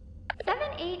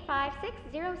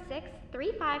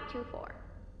 785-606-3524.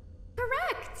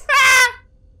 Correct!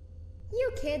 You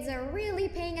kids are really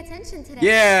paying attention today.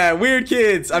 Yeah, weird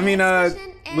kids. I mean, Next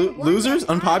question, and one losers? that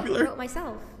I Unpopular? wrote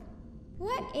myself.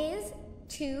 What is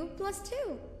 2 plus 2?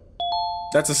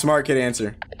 That's a smart kid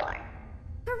answer.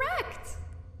 Correct!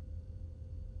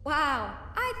 Wow,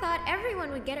 I thought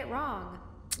everyone would get it wrong.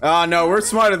 Oh, no, we're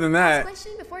smarter than Last that.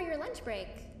 question before your lunch break.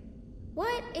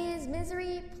 What is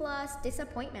misery plus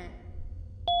disappointment?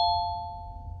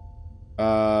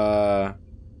 Frog.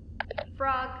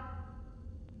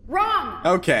 Wrong!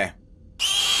 Okay.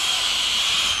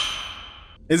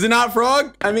 Is it not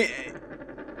frog? I mean,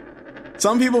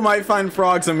 some people might find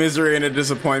frogs a misery and a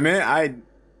disappointment.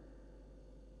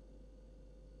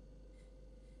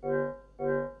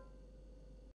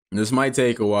 This might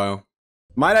take a while.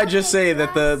 Might I just say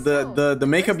that the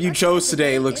makeup you chose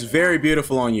today looks very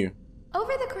beautiful on you.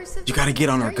 Over the course of You gotta get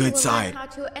on our you good will side. learn how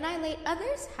to annihilate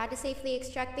others, how to safely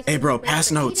extract the Hey bro, human brain pass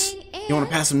for notes. eating, You wanna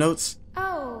and- pass some notes?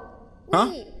 Oh, Huh?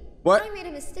 wait. What? I made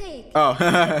a mistake. Oh.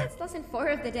 That's lesson 4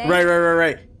 of the day.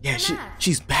 Right. Yeah, Math.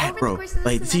 she's bad, Over the bro. course of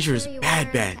Like, the teacher is semester, you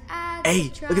bad. learn to add, Hey,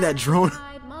 look at that subtract, drone.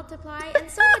 divide, multiply, and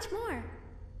so much more.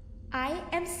 I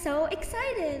am so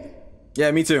excited.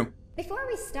 Yeah, me too. Before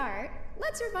we start,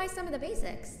 let's revise some of the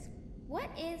basics. What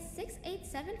is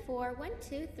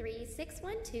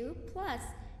 6874123612 plus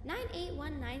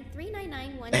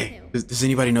 981939912? Hey, does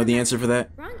anybody know the answer for that?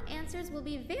 Wrong answers will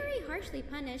be very harshly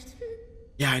punished.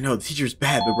 Yeah, I know, the teacher's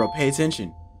bad, but bro, pay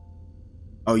attention.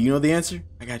 Oh, you know the answer?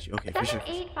 I got you. Okay, for sure.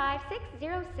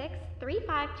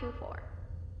 785-606-3524.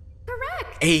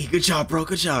 Correct! Hey, good job, bro.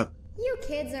 Good job. You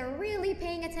kids are really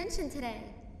paying attention today.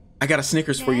 I got a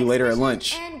Snickers for you Next later at question,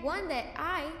 lunch. And one that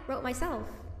I wrote myself.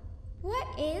 What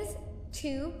is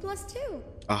 2 plus 2?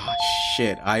 Oh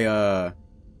shit. I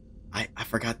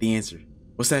forgot the answer.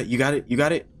 What's that? You got it? You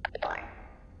got it?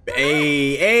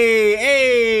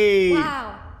 Hey!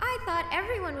 Wow, I thought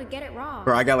everyone would get it wrong.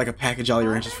 Bro, I got like a pack of Jolly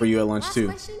Ranchers for you at lunch Last too.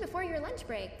 question before your lunch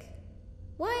break.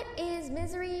 What is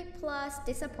misery plus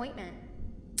disappointment?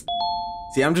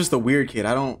 See, I'm just a weird kid.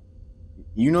 I don't.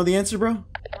 You know the answer, bro?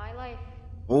 My life.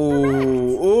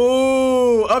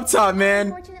 Ooh, up top, man.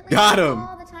 Unfortunately, Got that's him.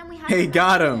 all the time we have Hey, for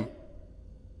got today. him.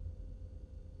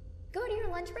 Go to your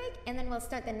lunch break, and then we'll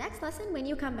start the next lesson when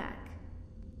you come back.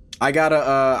 I got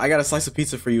a slice of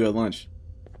pizza for you at lunch.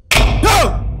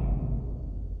 No!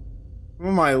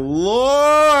 Oh my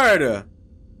lord!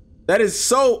 That is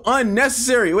so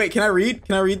unnecessary. Wait, can I read?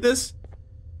 Can I read this?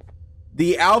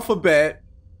 The alphabet.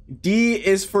 D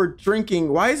is for drinking.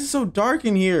 Why is it so dark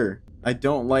in here? I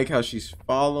don't like how she's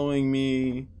following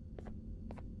me.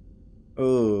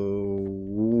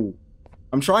 Oh.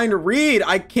 I'm trying to read.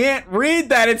 I can't read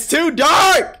that. It's too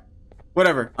dark.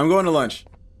 Whatever. I'm going to lunch.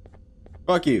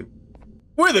 Fuck you.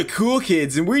 We're the cool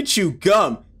kids and we chew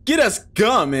gum. Get us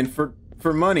gum and for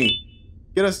money.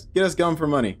 Get us gum for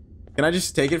money. Can I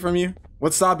just take it from you?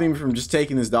 What's stopping me from just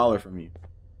taking this $1 from you?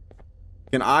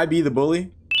 Can I be the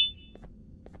bully?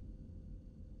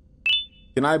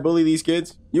 Can I bully these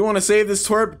kids? You want to save this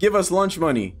twerp? Give us lunch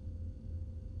money.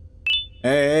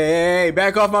 Hey,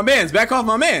 back off my mans. Back off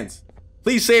my mans.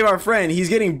 Please save our friend. He's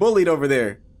getting bullied over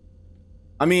there.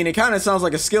 I mean, it kind of sounds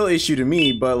like a skill issue to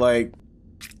me, but like,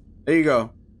 there you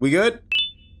go. We good?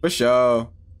 For sure.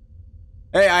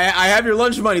 Hey, I have your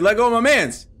lunch money. Let go of my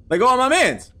mans. Let go of my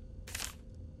mans.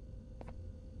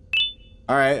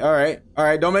 All right.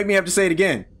 Don't make me have to say it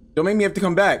again. Don't make me have to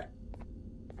come back.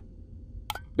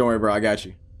 Don't worry, bro. I got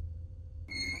you.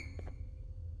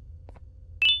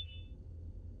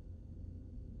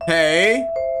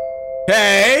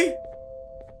 Hey.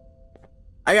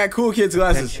 I got cool kids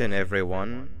glasses. Attention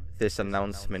everyone, this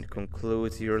announcement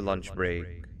concludes your lunch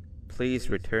break. Please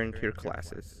return to your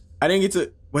classes. I didn't get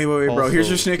to. Wait, bro. Also, Here's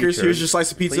your Snickers. teachers, Here's your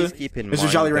slice of pizza. Please keep in Here's mind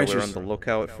your Jolly that we're Ranchers. on the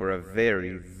lookout for a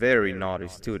very, very naughty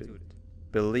student,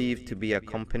 believed to be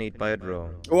accompanied by a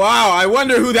drone. Wow, I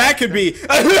wonder who that could be.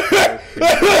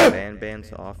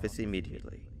 BanBan's office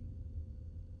immediately.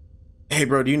 Hey,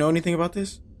 bro, do you know anything about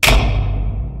this?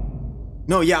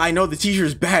 No, yeah, I know the teacher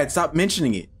is bad. Stop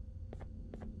mentioning it.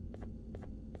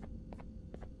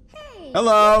 Hey.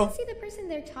 Hello. You didn't see the person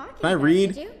they're talking Can I about,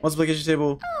 read? did you? Multiplication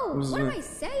table. Oh, what am I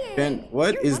saying? Ben,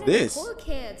 what You're is one of the this? cool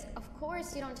kids. Of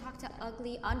course, you don't talk to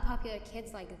ugly, unpopular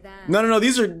kids like them. No.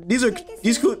 These are Take a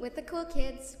these seat cool. with the cool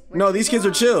kids. No, where these you kids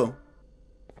are belong. chill.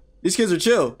 These kids are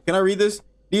chill. Can I read this?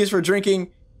 D is for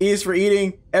drinking. E is for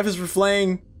eating. F is for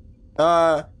flaying.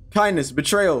 Kindness,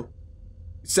 betrayal,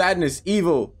 sadness,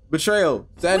 evil, betrayal,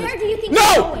 sadness. Where do you think No,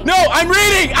 you're going? no, I'm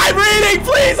reading. I'm reading.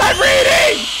 Please, I'm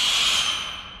reading.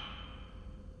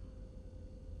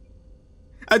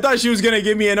 I thought she was gonna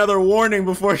give me another warning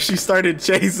before she started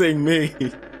chasing me.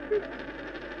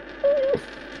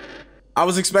 I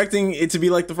was expecting it to be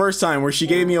like the first time where she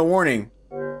gave me a warning.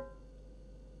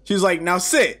 She was like, now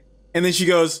sit. And then she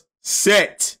goes,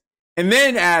 sit. And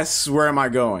then asks, where am I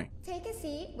going? Take a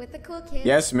seat with the cool kids.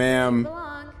 Yes, ma'am.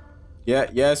 Belong. Yeah,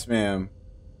 yes, ma'am.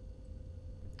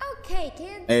 Okay,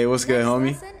 kids. Hey, what's good, Next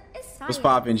homie? lesson is What's science.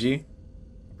 poppin', G?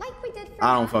 Like we did for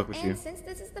I don't math, fuck with and you. since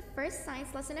this is the first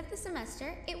science lesson of the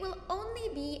semester, it will only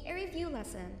be a review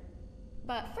lesson.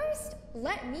 But first,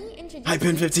 let me introduce Hi,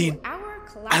 Pin you 15. to our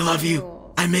class I love you.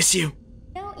 rules. I miss you.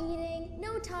 No eating,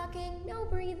 no talking, no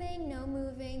breathing, no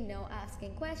moving, no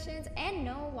asking questions, and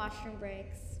no washroom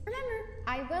breaks. Remember,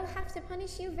 I will have to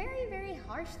punish you very, very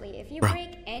harshly if you Bro.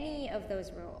 break any of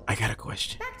those rules. I got a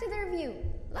question. Back to the review.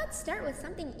 Let's start with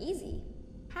something easy.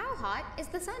 How hot is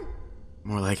the sun?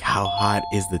 More like, how hot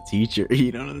is the teacher?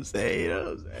 You know what I'm saying? You know what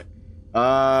I'm saying?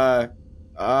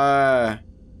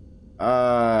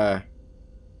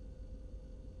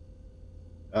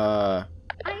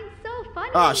 I'm so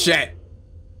funny. Oh, shit.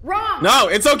 Wrong. No,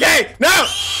 it's okay. No.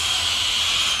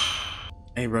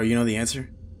 Hey, bro, you know the answer?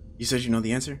 You said you know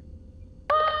the answer?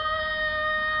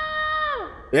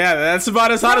 Yeah, that's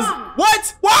about as hot as... Wrong.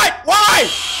 What? What? Why?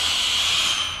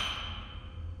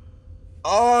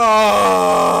 Oh!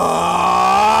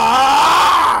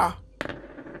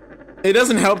 It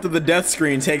doesn't help that the death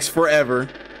screen takes forever.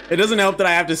 It doesn't help that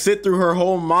I have to sit through her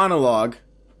whole monologue.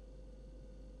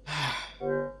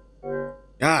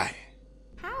 God.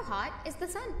 How hot is the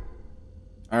sun?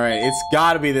 All right, it's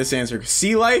gotta be this answer.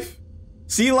 Sea life?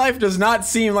 Sea life does not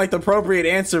seem like the appropriate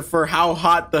answer for how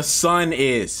hot the sun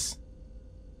is.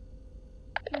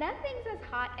 Nothing's as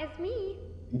hot as me.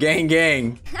 Gang,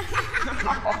 gang.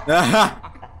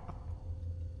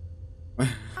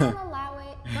 I'll allow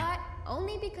it, but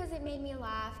only because it made me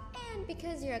laugh and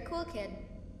because you're a cool kid.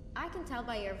 I can tell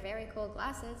by your very cool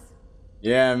glasses.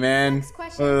 Yeah, man. Next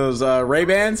question. One of those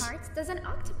Ray-Bans? How many parts does an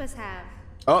octopus have?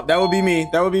 Oh, that would be me.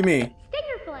 That would be me.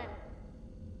 Stingerflint.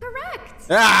 Correct.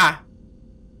 Ah!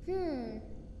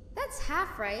 That's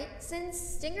half right, since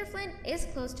Stingerflint is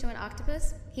close to an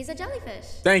octopus. He's a jellyfish.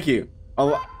 Thank you.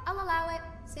 But I'll allow it,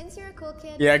 since you're a cool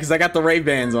kid. Yeah, because I got the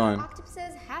Ray-Bans on.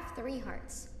 Octopuses have 3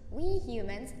 hearts. We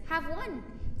humans have 1.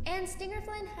 And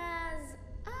Stingerflint has...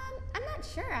 I'm not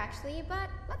sure actually, but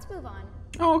let's move on.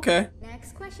 Oh, okay.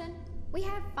 Next question. We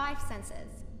have 5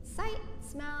 senses. Sight,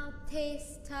 smell,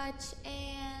 taste, touch,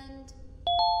 and...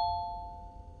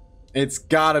 It's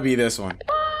gotta be this one.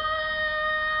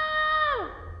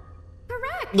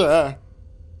 Correct!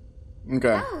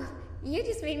 Okay. Oh, you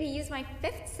just made me use my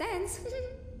 5th sense.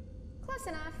 Close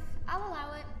enough. I'll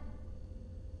allow it.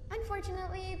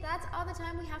 Unfortunately, that's all the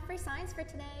time we have for science for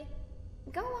today.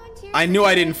 Go on to your... I knew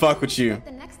I didn't fuck with you.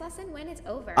 The next lesson when it's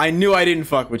over. I knew I didn't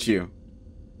fuck with you.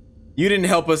 You didn't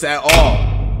help us at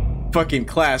all. Fucking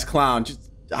class clown.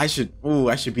 I should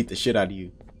beat the shit out of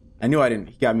you. I knew I didn't.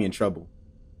 He got me in trouble.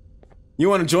 You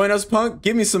want to join us, punk?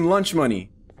 Give me some lunch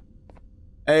money.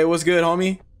 Hey, what's good,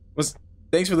 homie?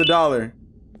 Thanks for the $1.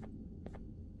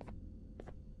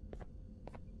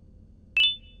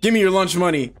 Give me your lunch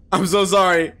money. I'm so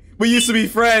sorry. We used to be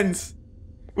friends.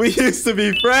 We used to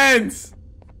be friends.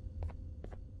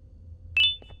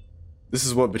 This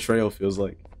is what betrayal feels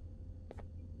like.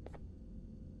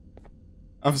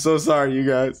 I'm so sorry, you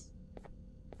guys.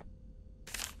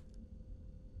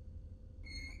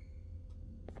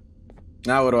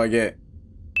 Now what do I get?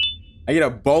 I get a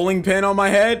bowling pin on my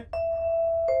head?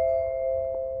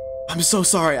 I'm so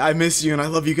sorry. I miss you and I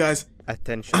love you guys.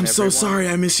 Attention, I'm so everyone. sorry.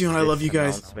 I miss you and I love you This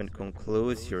guys. announcement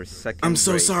concludes your second I'm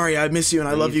so break. sorry. I miss you and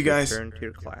I love you Please guys. return to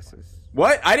your classes.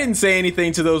 What? I didn't say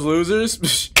anything to those losers.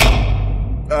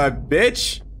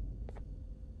 Bitch.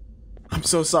 I'm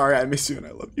so sorry. I miss you and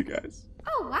I love you guys.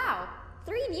 Oh, wow.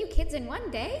 3 new kids in one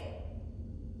day?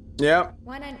 Yep.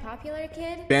 1 unpopular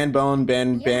kid?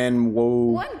 Banbone,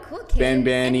 whoa. 1 cool kid? And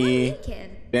 1 Banbani, weak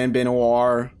kid?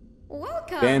 Banbanoir,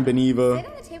 Welcome! Banbaniva. Sit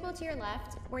on the table to your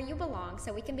left, where you belong,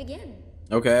 so we can begin.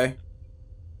 Okay.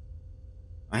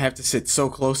 I have to sit so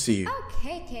close to you.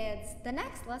 Okay, kids. The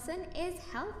next lesson is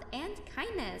health and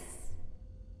kindness.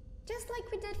 Just like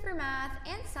we did for math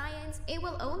and science, it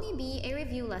will only be a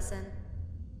review lesson.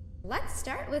 Let's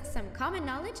start with some common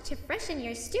knowledge to freshen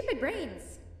your stupid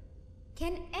brains.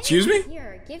 Can Excuse me? anyone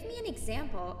here give me an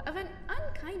example of an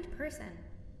unkind person?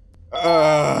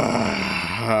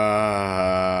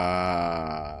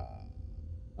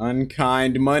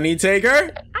 Unkind money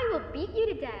taker? I will beat you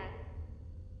to death.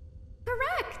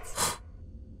 Correct!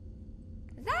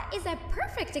 That is a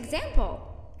perfect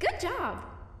example. Good job.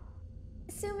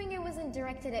 Assuming it wasn't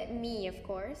directed at me, of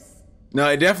course. No,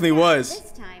 it definitely was.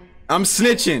 This time. I'm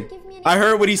snitching. Give me an I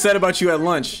heard what he said about you at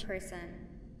lunch. person.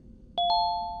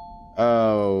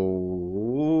 Oh.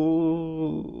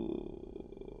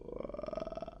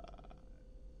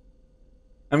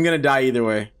 I'm gonna die either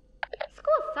way.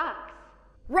 School sucks.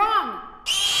 Wrong!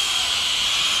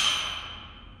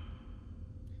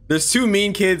 There's 2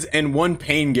 mean kids and 1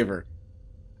 pain giver.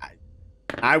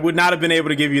 I would not have been able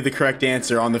to give you the correct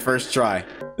answer on the first try.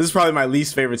 This is probably my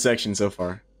least favorite section so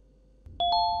far.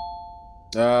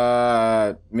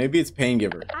 Maybe it's pain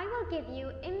giver. I will give you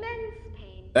immense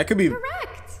pain. That could be.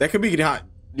 Correct! That could be not.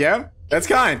 Yeah, that's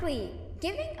kind. Exactly.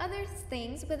 Giving others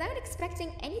things without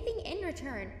expecting anything in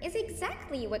return is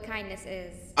exactly what kindness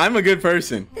is. I'm a good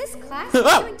person. This class is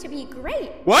going to be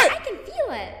great. What? I can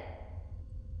feel it.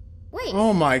 Wait.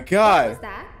 Oh my What god. was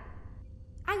that?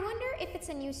 I wonder if it's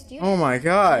a new student. Oh my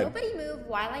god. Nobody move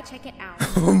while I check it out.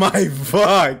 Oh my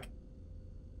fuck.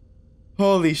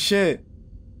 Holy shit.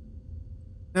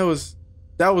 That was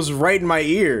right in my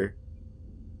ear.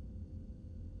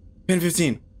 Pen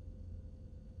 15.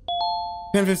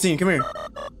 Pen 15, come here.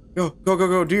 Go, go, go,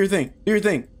 go. Do your thing. Do your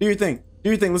thing. Do your thing. Do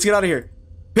your thing. Let's get out of here.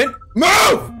 Pen,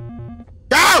 move!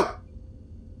 Go!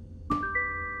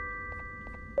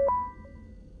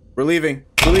 We're leaving.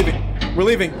 We're leaving. We're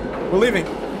leaving. We're leaving.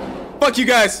 Fuck you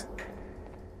guys.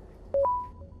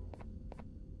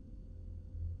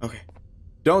 Okay.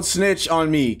 Don't snitch on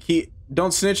me.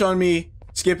 Don't snitch on me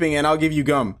skipping and I'll give you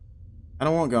gum. I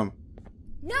don't want gum.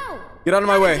 No! Get out of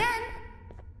my not way. Again.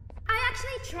 I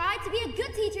actually tried to be a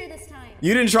good teacher this time.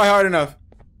 You didn't try hard enough.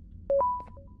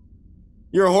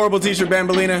 You're a horrible teacher,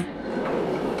 Banbaleena.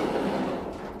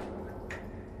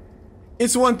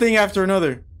 It's one thing after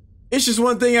another. It's just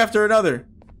one thing after another.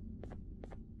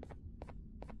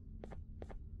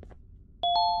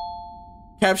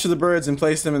 Capture the birds and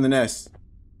place them in the nest.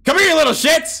 Come here, you little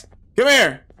shits! Come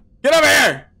here! Get over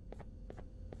here!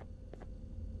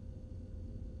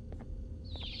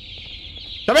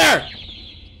 Come here!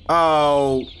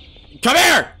 Oh... Come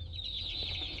here!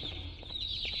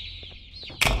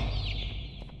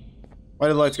 Why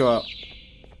did the lights go out?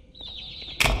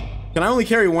 Can I only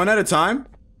carry 1 at a time?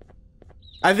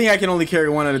 I think I can only carry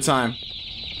 1 at a time.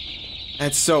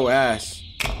 That's so ass.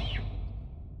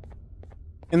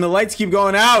 And the lights keep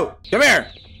going out! Come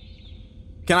here!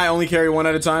 Can I only carry 1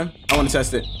 at a time? I want to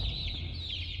test it.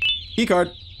 Key card.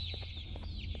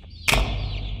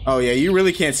 Oh yeah, you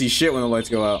really can't see shit when the lights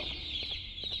go out.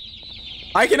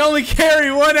 I can only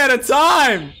carry 1 at a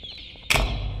time!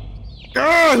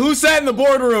 Ugh, who sat in the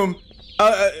boardroom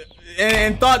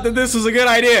and thought that this was a good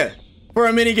idea for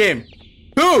a mini game?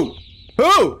 Who?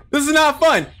 Who? This is not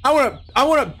fun. I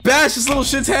wanna bash this little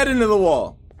shit's head into the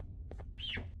wall.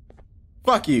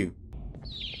 Fuck you.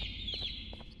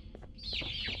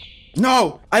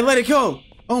 No, I let it go.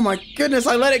 Oh my goodness,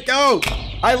 I let it go.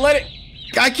 I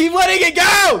keep letting it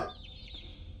go.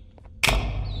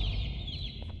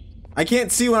 I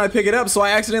can't see when I pick it up, so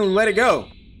I accidentally let it go.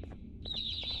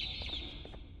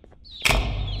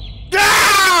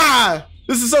 Ah!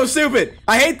 This is so stupid.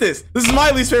 I hate this. This is my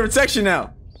least favorite section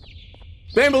now.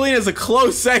 Banbaleena is a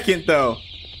close second, though.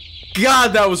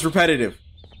 God, that was repetitive.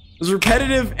 It was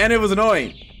repetitive and it was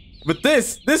annoying. But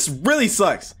this really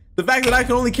sucks. The fact that I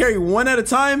can only carry 1 at a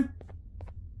time?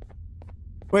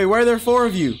 Wait, why are there 4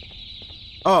 of you?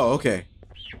 Oh, okay.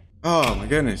 Oh my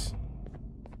goodness.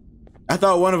 I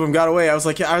thought one of them got away. I was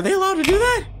like, are they allowed to do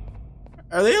that?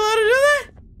 Are they allowed to do that?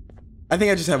 I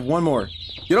think I just have 1 more.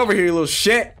 Get over here, you little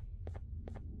shit.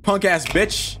 Punk ass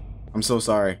bitch. I'm so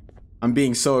sorry. I'm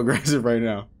being so aggressive right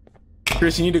now.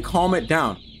 Chris, you need to calm it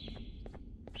down.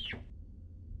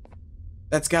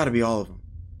 That's gotta be all of them.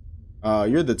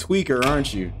 You're the tweaker,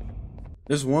 aren't you?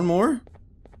 There's 1 more?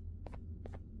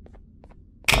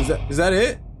 Is that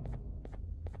it?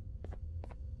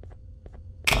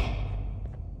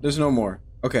 There's no more.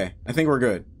 Okay, I think we're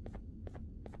good.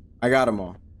 I got them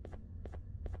all.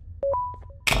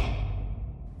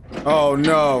 Oh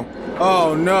no.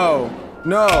 Oh no.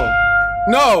 No.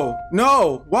 No.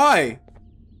 No. Why?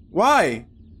 Why?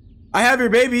 I have your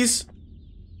babies.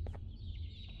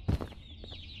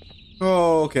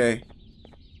 Oh, okay.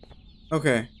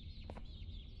 Okay.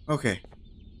 Okay.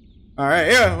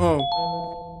 Alright, yeah. Oh.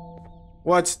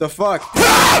 What the fuck?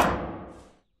 Ah!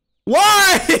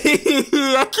 Why?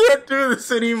 I can't do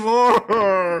this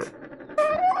anymore.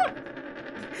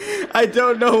 I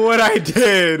don't know what I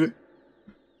did.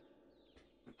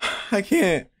 I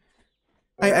can't.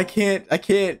 I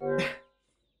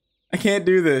can't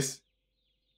do this.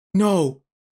 No.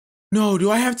 No,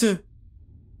 do I have to?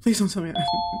 Please don't tell me.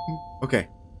 Okay.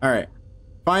 Alright.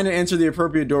 Find and enter the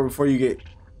appropriate door before you get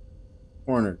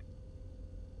cornered.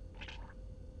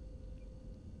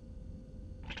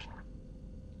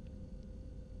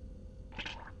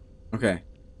 Okay.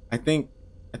 I think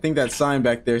that sign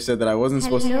back there said that I wasn't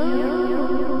supposed to.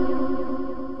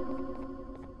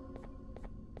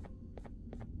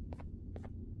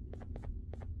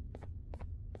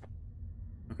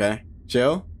 Okay.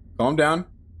 Chill. Calm down.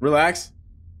 Relax.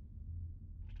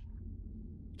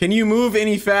 Can you move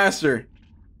any faster?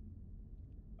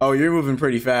 Oh, you're moving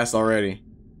pretty fast already.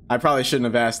 I probably shouldn't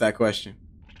have asked that question.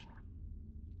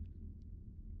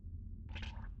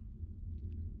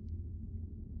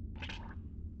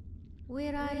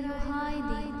 Where are you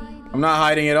hiding? I'm not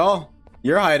hiding at all.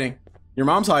 You're hiding. Your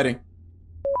mom's hiding.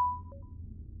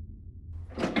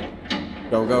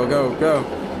 Go, go, go, go.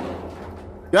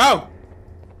 Go!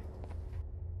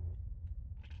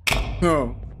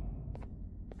 Oh.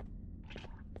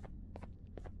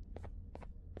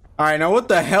 Alright, now what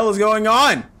the hell is going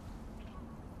on?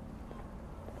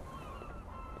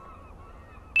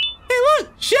 Hey, look!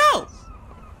 Shells!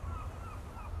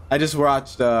 I just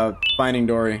watched Finding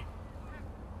Dory.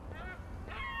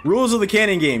 Rules of the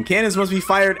cannon game. Cannons must be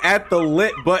fired at the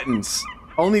lit buttons.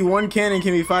 Only one cannon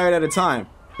can be fired at a time.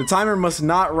 The timer must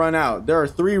not run out. There are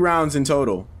 3 rounds in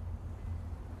total.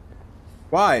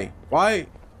 Why? Why?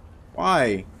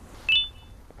 Why?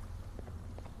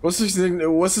 What's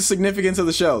the significance of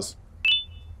the shells?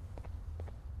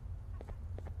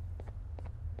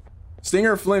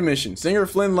 Stinger Flynn mission. Stinger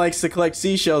Flynn likes to collect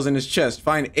seashells in his chest.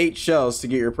 Find 8 shells to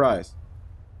get your prize.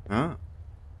 Huh?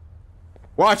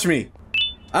 Watch me!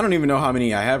 I don't even know how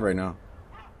many I have right now.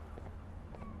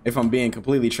 If I'm being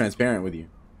completely transparent with you.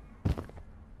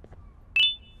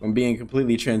 I'm being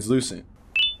completely translucent.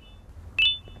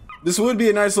 This would be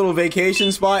a nice little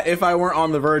vacation spot if I weren't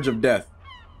on the verge of death.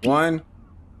 1,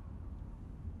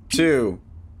 2,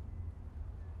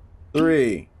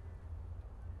 3,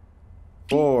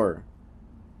 4,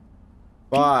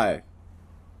 5,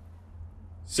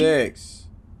 6,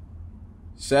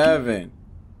 7,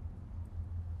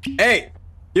 8.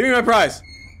 Give me my prize.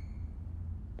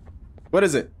 What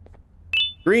is it?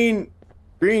 Green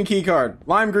key card.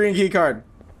 Lime green key card.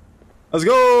 Let's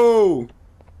go.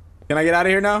 Can I get out of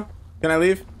here now? Can I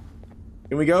leave?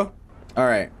 Can we go? All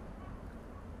right.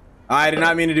 I did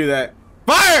not mean to do that.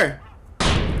 Fire!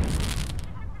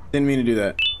 Didn't mean to do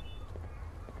that.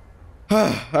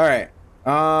 All right.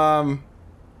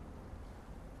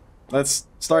 Let's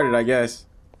start it, I guess.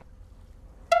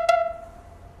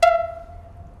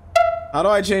 How do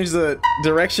I change the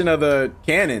direction of the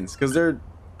cannons? Because they're...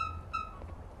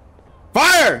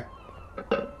 Fire!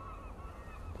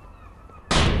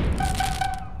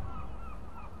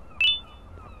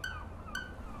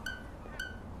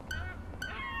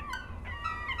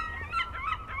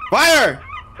 Fire!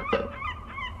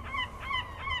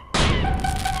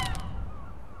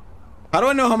 How do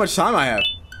I know how much time I have?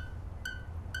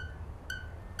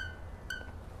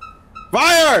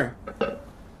 Fire!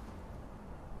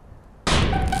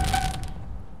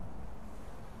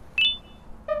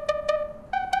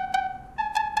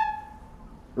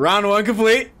 Round 1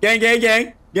 complete. Gang, gang,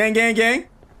 gang. Gang, gang, gang.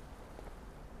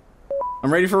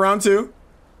 I'm ready for round 2.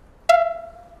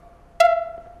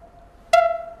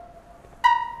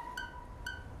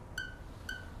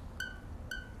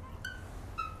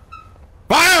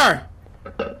 Fire!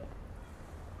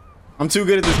 I'm too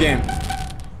good at this game.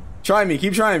 Try me.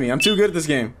 Keep trying me. I'm too good at this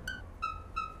game.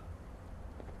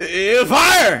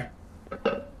 Fire!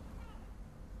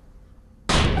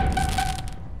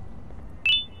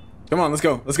 Come on, let's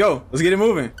go. Let's go. Let's get it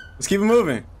moving. Let's keep it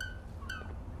moving.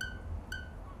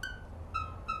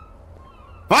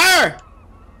 Fire!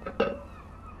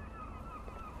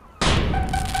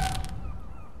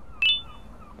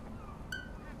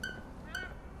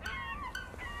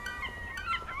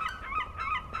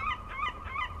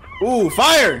 Ooh,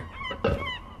 fire!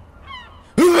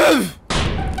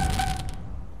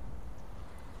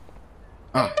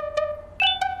 Ah.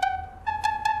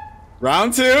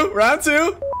 Round 2. Round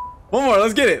 2. One more,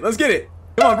 let's get it, let's get it.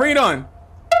 Come on, bring it on.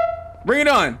 Bring it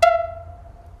on.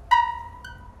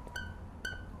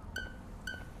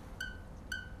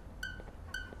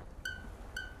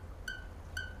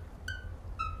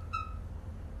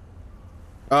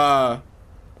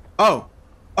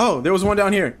 Oh, there was one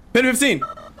down here. Pin 15.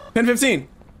 Pin 15.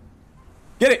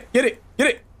 Get it, get it, get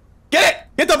it. Get it!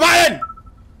 Get the button!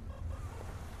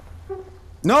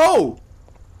 No!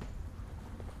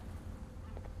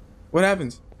 What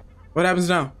happens? What happens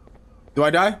now? Do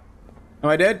I die? Am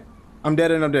I dead? I'm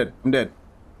dead and I'm dead. I'm dead.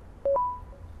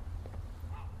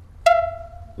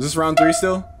 Is this round 3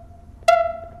 still?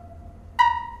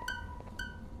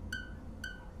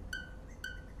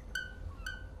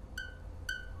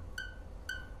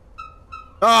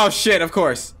 Oh shit, of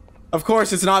course. Of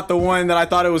course it's not the one that I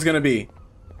thought it was gonna be.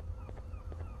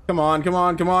 Come on, come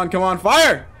on, come on, come on.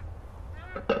 Fire!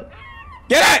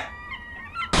 Get it!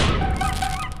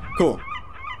 Cool.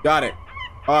 Got it.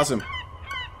 Awesome.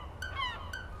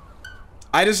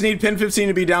 I just need pin 15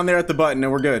 to be down there at the button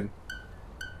and we're good.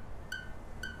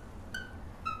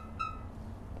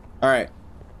 Alright.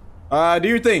 Do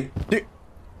your thing.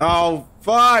 Oh,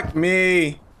 fuck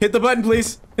me. Hit the button,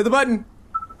 please. Hit the button.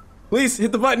 Please,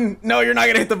 hit the button. No, you're not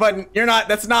gonna hit the button. You're not.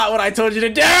 That's not what I told you to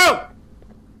do!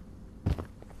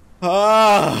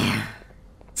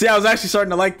 See, I was actually starting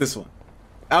to like this one.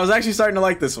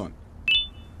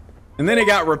 And then it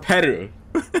got repetitive.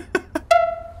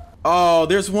 Oh,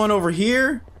 there's one over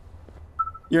here?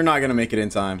 You're not gonna make it in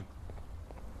time.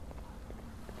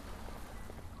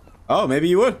 Oh, maybe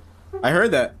you would. I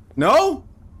heard that. No?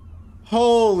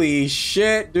 Holy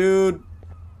shit, dude.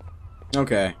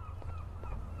 Okay.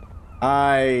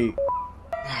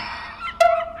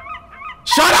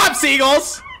 Shut up,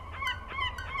 seagulls!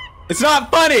 It's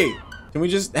not funny! Can we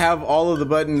just have all of the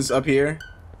buttons up here?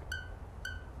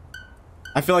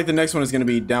 I feel like the next one is gonna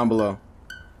be down below.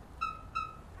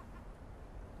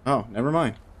 Oh, never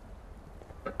mind.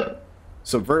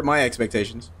 Subvert my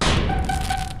expectations.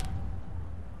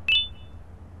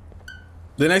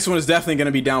 The next one is definitely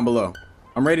gonna be down below.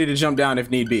 I'm ready to jump down if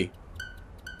need be.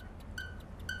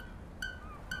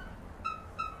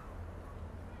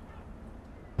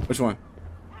 Which one?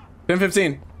 Pin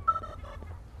 15.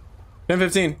 Pin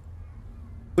 15.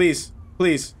 Please,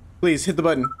 please, please hit the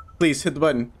button. Please hit the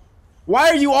button. Why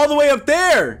are you all the way up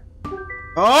there?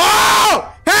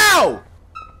 Oh! How?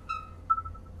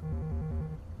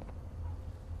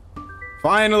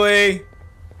 Finally.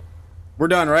 We're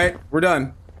done, right? We're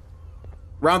done.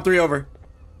 Round 3 over.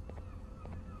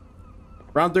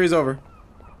 Round 3 is over.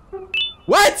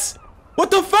 What?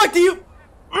 What the fuck do you...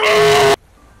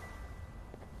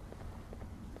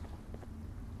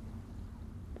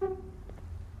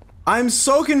 I'm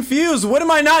so confused. What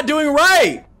am I not doing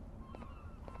right?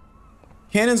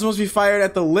 Cannons must be fired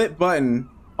at the lit button.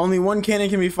 Only one cannon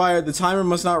can be fired. The timer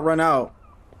must not run out.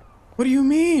 What do you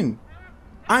mean?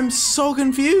 I'm so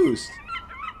confused.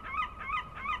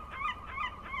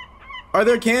 Are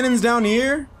there cannons down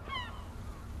here?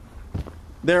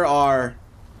 There are.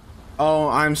 Oh,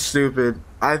 I'm stupid.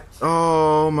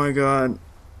 Oh my god.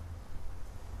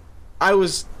 I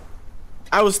was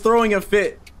throwing a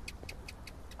fit.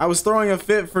 I was throwing a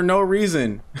fit for no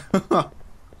reason.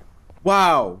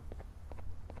 Wow.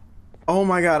 Oh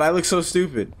my god, I look so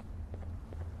stupid.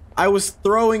 I was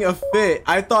throwing a fit.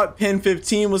 I thought pin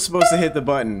 15 was supposed to hit the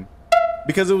button.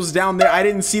 Because it was down there. I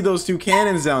didn't see those 2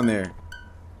 cannons down there.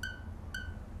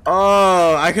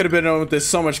 Oh, I could have been done with this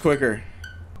so much quicker.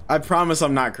 I promise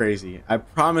I'm not crazy. I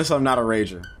promise I'm not a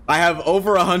rager. I have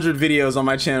over 100 videos on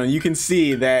my channel. You can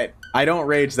see that I don't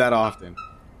rage that often.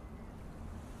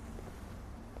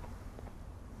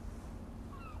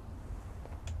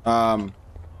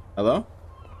 Hello?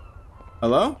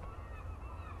 Hello?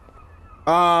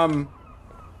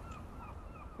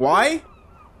 Why?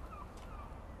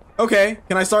 Okay,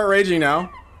 can I start raging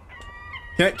now?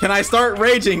 Can I start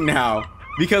raging now?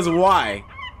 Because why?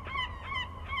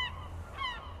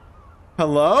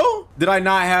 Hello? Did I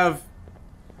not have...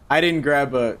 I didn't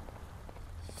grab a...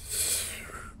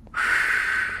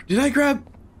 Did I grab...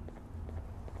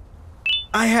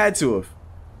 I had to have.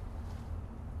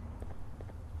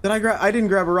 Did I grab... I didn't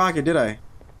grab a rocket, did I?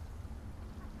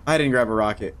 I didn't grab a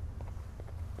rocket.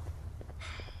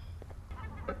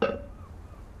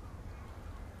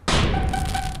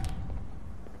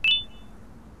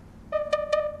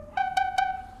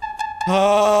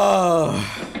 Oh,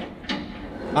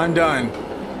 I'm done.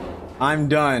 I'm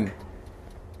done.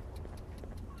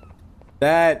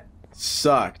 That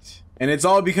sucked. And it's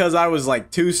all because I was like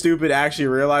too stupid to actually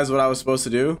realize what I was supposed to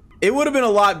do. It would have been a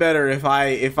lot better if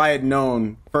I had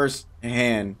known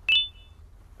firsthand.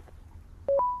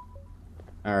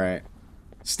 All right.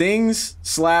 Stings,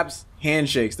 slaps,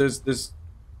 handshakes. There's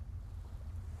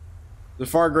a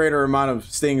far greater amount of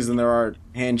stings than there are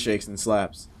handshakes and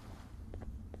slaps.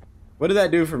 What did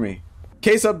that do for me?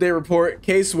 Case update report.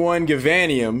 Case 1,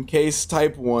 Gavanium. Case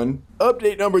type 1.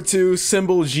 Update number 2,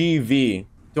 symbol GV.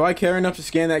 Do I care enough to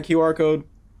scan that QR code?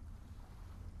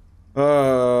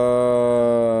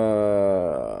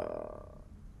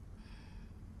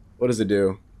 What does it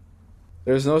do?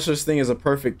 There's no such thing as a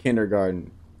perfect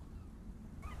kindergarten.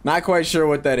 Not quite sure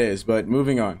what that is, but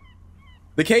moving on.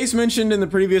 The case mentioned in the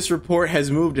previous report has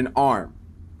moved an arm,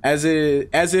 as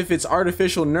if its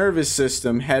artificial nervous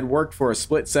system had worked for a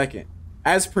split second.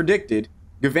 As predicted,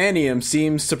 Gavanium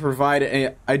seems to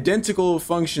provide identical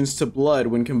functions to blood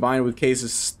when combined with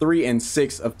cases 3 and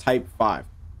 6 of type 5.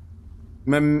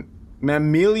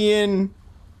 mammalian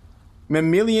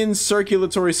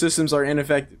circulatory systems are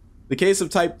ineffective. The case of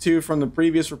type 2 from the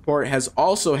previous report has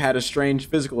also had a strange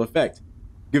physical effect.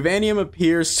 Galvanium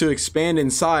appears to expand in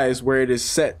size where it is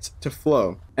set to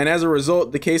flow, and as a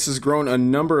result, the case has grown a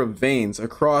number of veins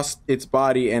across its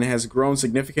body and has grown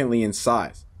significantly in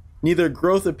size. Neither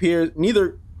growth appears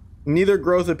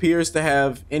to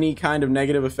have any kind of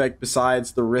negative effect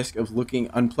besides the risk of looking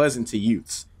unpleasant to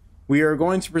youths. We are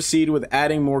going to proceed with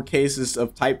adding more cases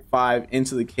of type 5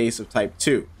 into the case of type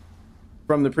 2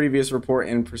 from the previous report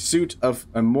in pursuit of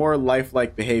a more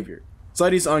lifelike behavior.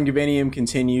 Studies on Galvanium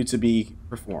continue to be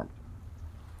performed.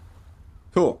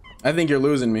 Cool. I think you're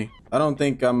losing me. I don't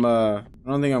think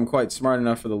I'm quite smart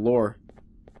enough for the lore.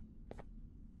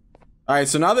 Alright,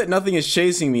 so now that nothing is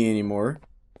chasing me anymore,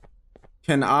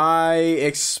 can I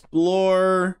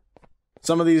explore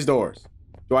some of these doors?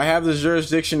 Do I have the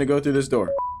jurisdiction to go through this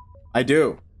door? I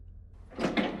do.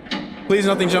 Please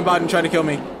nothing jump out and try to kill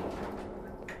me.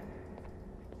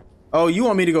 Oh, you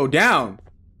want me to go down?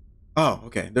 Oh,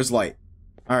 okay. There's light.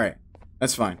 Alright.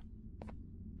 That's fine.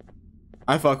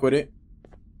 I fuck with it.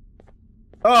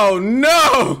 Oh,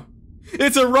 no!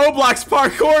 It's a Roblox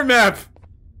parkour map!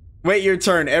 Wait your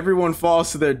turn. Everyone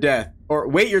falls to their death. Or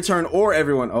wait your turn or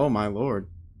everyone. Oh, my lord.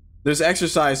 There's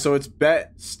exercise, so it's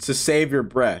best to save your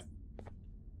breath.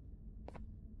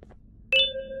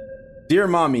 Dear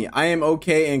mommy, I am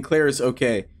okay and Claire is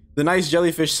okay. The nice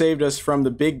jellyfish saved us from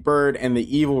the big bird and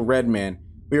the evil red man.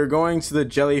 We are going to the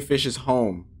jellyfish's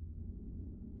home.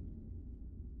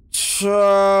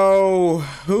 So,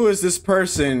 who is this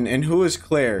person and who is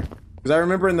Claire? Because I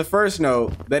remember in the first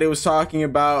note that it was talking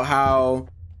about how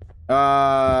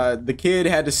the kid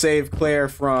had to save Claire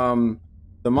from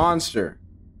the monster.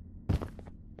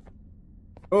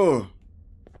 Oh.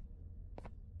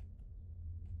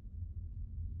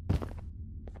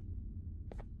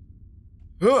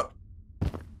 Huh.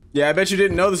 Yeah, I bet you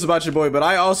didn't know this about your boy, but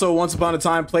I also once upon a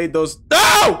time played those.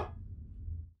 No!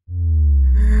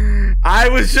 I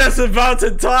was just about to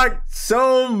talk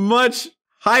so much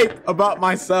hype about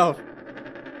myself.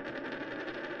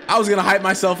 I was gonna hype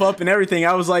myself up and everything.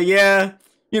 I was like, yeah,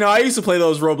 you know, I used to play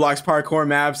those Roblox parkour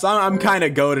maps. I'm kind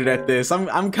of goated at this.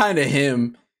 I'm kind of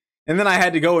him. And then I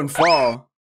had to go and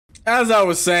fall. As I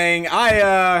was saying,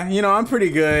 you know, I'm pretty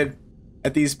good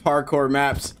at these parkour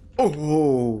maps.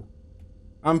 Oh,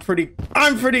 I'm pretty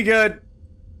good.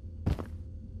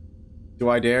 Do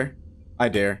I dare? I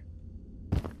dare.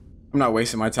 I'm not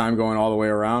wasting my time going all the way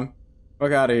around.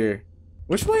 Fuck out of here.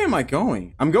 Which way am I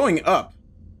going? I'm going up.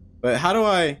 But how do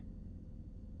I...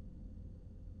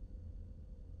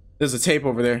 There's a tape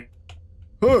over there.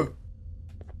 Huh.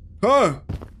 Huh.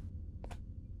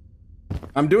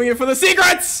 I'm doing it for the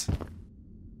secrets!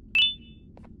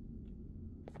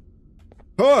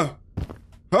 Huh.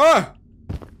 Huh.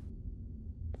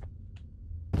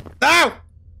 Ow!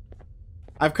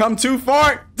 I've come too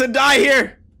far to die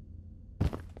here.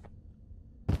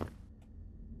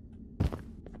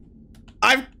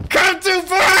 I've come too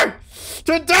far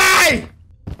to die!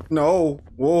 No.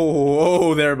 Whoa,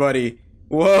 whoa there, buddy.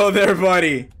 Whoa there,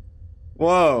 buddy.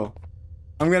 Whoa.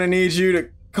 I'm gonna need you to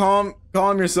calm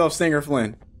yourself, Stinger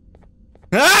Flynn.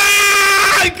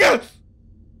 Ah!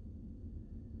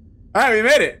 Alright, we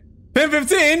made it. Pin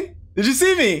 15. Did you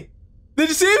see me? Did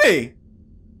you see me?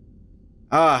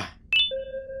 Ah.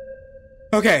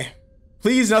 Okay.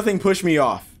 Please nothing push me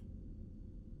off.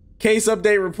 Case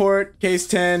update report, case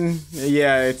 10.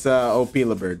 Yeah, it's OP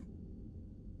Labird.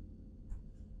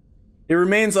 It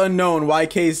remains unknown why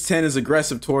case 10 is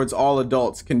aggressive towards all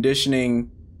adults. Conditioning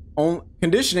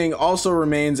also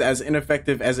remains as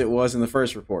ineffective as it was in the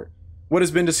first report. What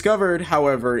has been discovered,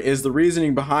 however, is the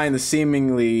reasoning behind the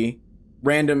seemingly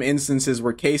random instances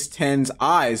where case 10's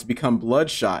eyes become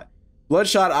bloodshot.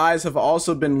 Bloodshot eyes have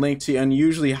also been linked to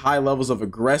unusually high levels of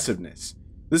aggressiveness.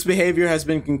 This behavior has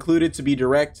been concluded to be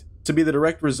the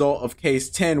direct result of case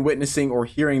 10 witnessing or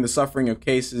hearing the suffering of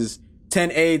cases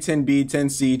 10A, 10B,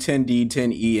 10C, 10D,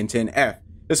 10E, and 10F,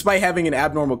 despite having an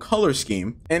abnormal color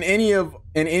scheme, and any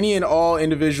and all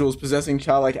individuals possessing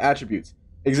childlike attributes.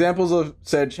 Examples of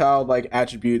said childlike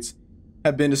attributes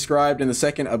have been described in the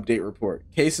second update report.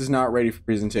 Case is not ready for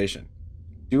presentation.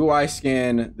 Do I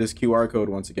scan this QR code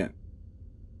once again?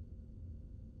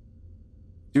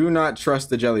 Do not trust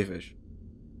the jellyfish.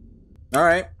 All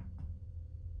right.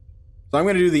 So I'm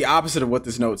going to do the opposite of what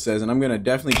this note says, and I'm going to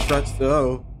definitely trust the...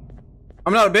 Oh.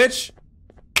 I'm not a bitch.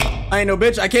 I ain't no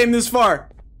bitch. I came this far.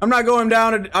 I'm not going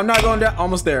down. I'm not going down.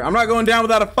 Almost there. I'm not going down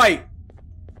without a fight.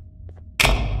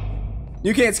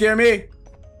 You can't scare me.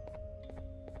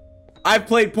 I've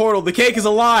played Portal. The cake is a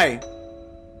lie.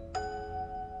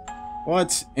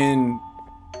 What in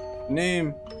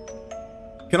name?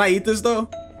 Can I eat this though?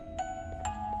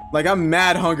 Like, I'm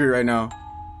mad hungry right now.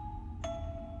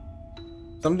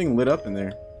 Something lit up in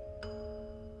there.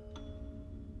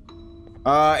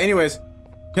 Anyways,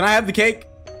 can I have the cake?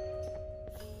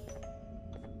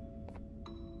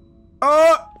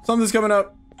 Oh, something's coming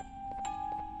up.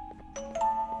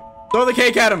 Throw the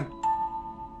cake at him.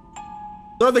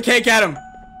 Throw the cake at him.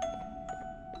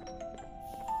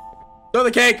 Throw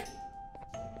the cake.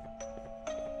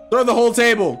 Throw the whole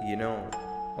table. You know,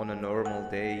 on a normal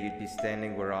day, you'd be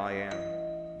standing where I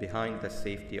am, behind the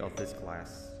safety of this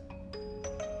glass.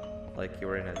 Like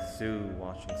you're in a zoo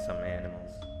watching some animals.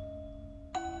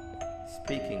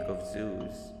 Speaking of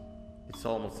zoos, it's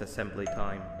almost assembly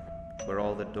time, where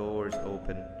all the doors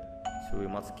open, so we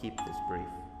must keep this brief.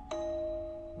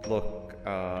 Look,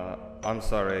 I'm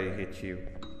sorry I hit you,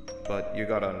 but you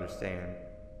gotta understand.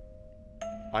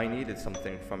 I needed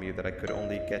something from you that I could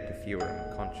only get if you were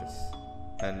unconscious,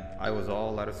 and I was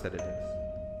all out of sedatives.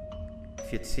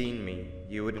 If you'd seen me,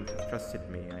 you wouldn't have trusted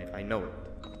me, I know it.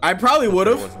 I probably would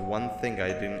have. There was one thing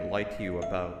I didn't lie to you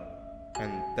about,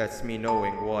 and that's me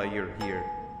knowing why you're here.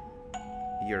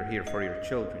 You're here for your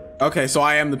children. Okay, so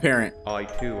I am the parent. I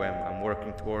too am. I'm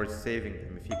working towards saving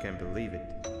them, if you can believe it.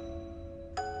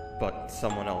 But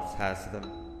someone else has them.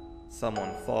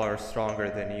 Someone far stronger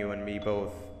than you and me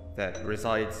both, that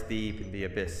resides deep in the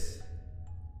abyss.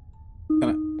 Can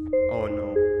I? Oh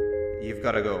no, you've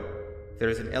gotta go.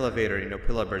 There's an elevator in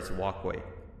Opillabird's walkway.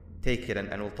 Take it and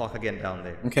we'll talk again down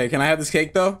there. Okay, can I have this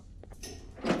cake though?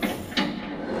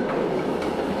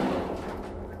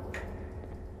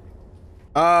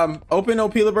 Open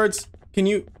Opillabird's. Can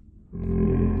you?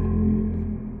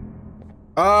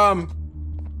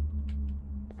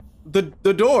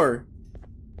 The door.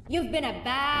 You've been a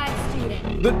bad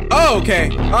student. Oh, okay.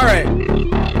 All right.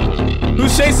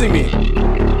 Who's chasing me?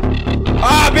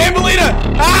 Ah, Banbaleena!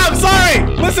 Ah, I'm sorry!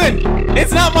 Listen!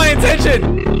 It's not my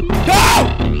intention! No!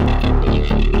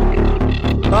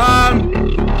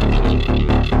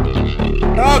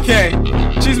 Okay.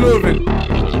 She's moving.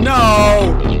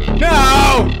 No!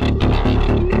 No!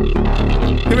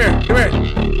 Come here, come here.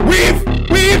 Weave!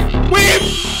 Weave! Weave!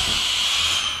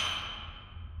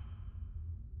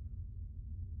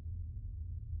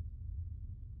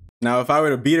 Now, if I were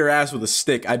to beat her ass with a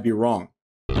stick, I'd be wrong.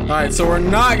 Alright, so we're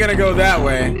not gonna go that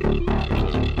way.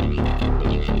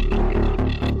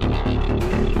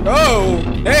 Oh!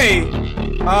 Hey!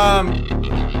 Ah!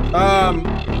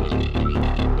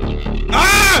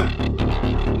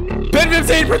 Pin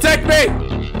 15, protect me!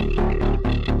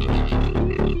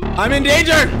 I'm in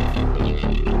danger!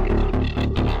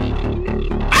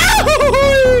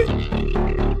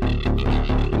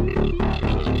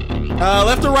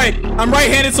 Left or right? I'm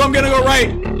right-handed, so I'm gonna go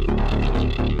right.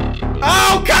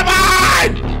 Oh, come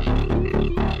on!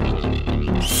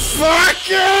 Fuck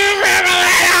you,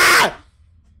 Banbaleena!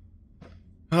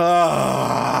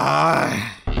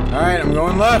 Alright, I'm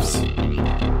going left.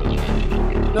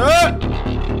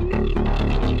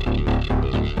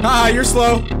 Haha, you're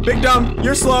slow. Big dumb,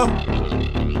 you're slow.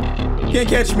 Can't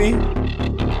catch me.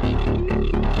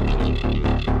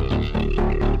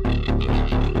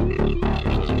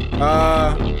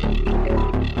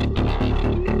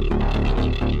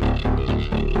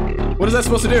 What is that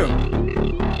supposed to do?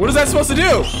 What is that supposed to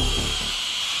do?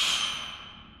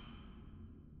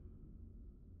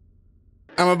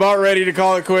 I'm about ready to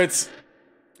call it quits.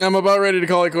 I'm about ready to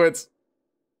call it quits.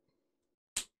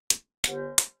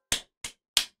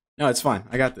 No, it's fine.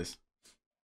 I got this.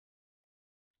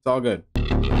 It's all good.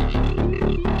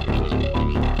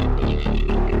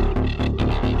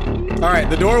 Alright,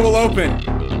 the door will open.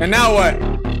 And now what?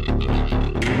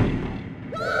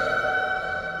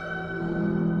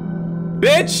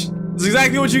 Bitch! This is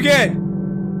exactly what you get!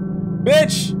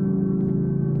 Bitch!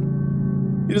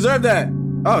 You deserve that.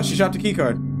 Oh, she dropped a key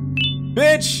card.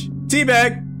 Bitch!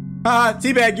 Teabag! Haha,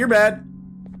 teabag, you're bad.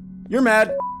 You're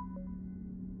mad.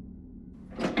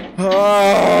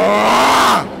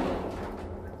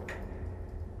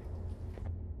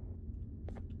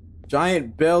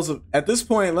 Giant bales of... At this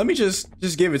point, let me just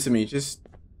give it to me. Just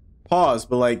pause,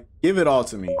 but like, give it all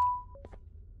to me.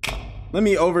 Let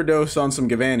me overdose on some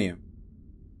Gavanium.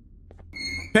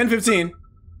 Pen 15.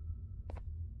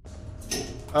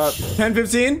 Pen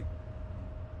 15?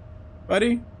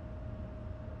 Buddy?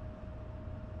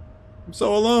 I'm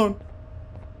so alone.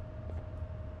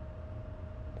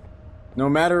 No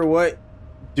matter what,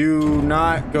 do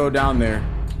not go down there.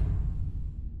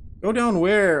 Go down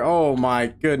where? Oh my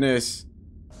goodness.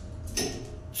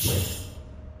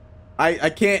 I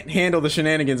can't handle the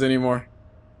shenanigans anymore.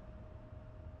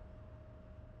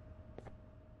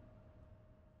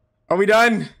 Are we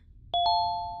done?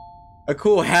 A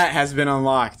cool hat has been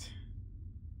unlocked.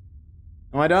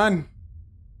 Am I done?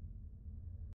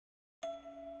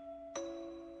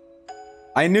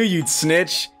 I knew you'd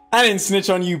snitch. I didn't snitch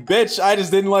on you, bitch. I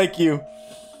just didn't like you.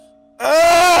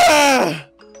 Ah!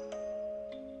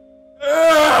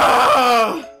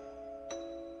 Ah!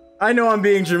 I know I'm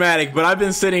being dramatic, but I've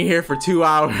been sitting here for 2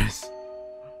 hours.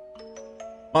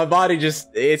 My body just,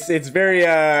 it's very,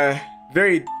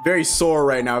 very sore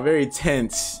right now, very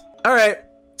tense. All right,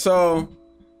 so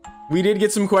we did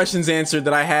get some questions answered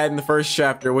that I had in the first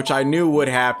chapter, which I knew would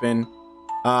happen.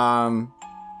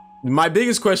 My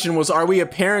biggest question was, are we a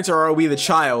parent or are we the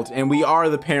child? And we are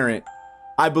the parent.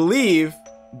 I believe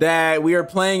that we are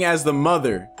playing as the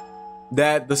mother,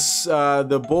 that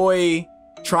the boy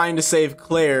trying to save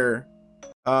Claire,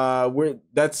 we're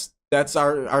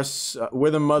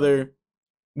the mother.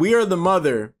 We are the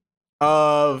mother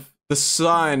of the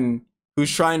son who's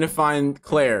trying to find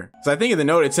Claire. So I think in the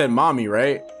note it said mommy,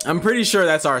 right? I'm pretty sure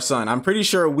that's our son. I'm pretty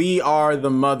sure we are the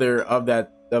mother of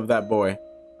that boy.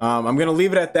 I'm gonna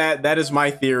leave it at that. That is my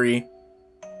theory.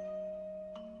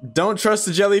 Don't trust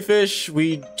the jellyfish.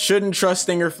 We shouldn't trust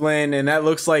Stinger Flynn, and that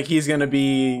looks like he's gonna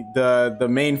be the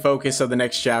main focus of the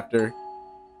next chapter.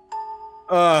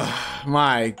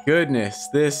 My goodness,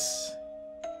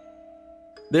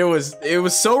 it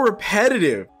was so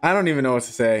repetitive. I don't even know what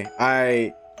to say.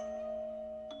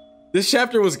 This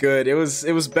chapter was good. It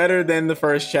was better than the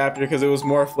first chapter because it was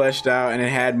more fleshed out and it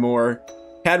had more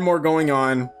going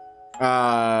on.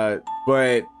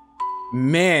 But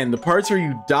man, the parts where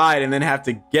you died and then have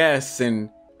to guess, and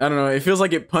I don't know, it feels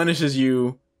like it punishes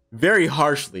you very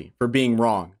harshly for being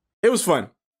wrong. It was fun.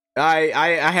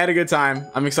 I had a good time.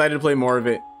 I'm excited to play more of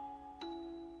it.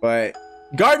 But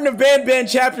Garten of BanBan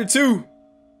chapter 2.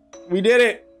 We did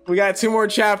it. We got 2 more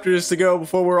chapters to go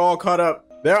before we're all caught up.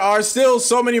 There are still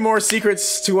so many more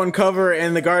secrets to uncover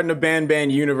in the Garten of BanBan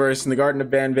universe, in the Garten of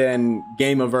BanBan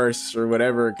game-averse, or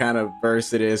whatever kind of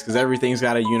verse it is, because everything's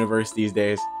got a universe these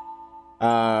days.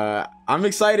 I'm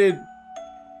excited.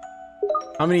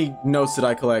 How many notes did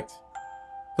I collect?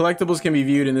 Collectibles can be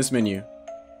viewed in this menu.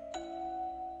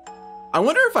 I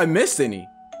wonder if I missed any.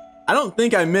 I don't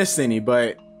think I missed any,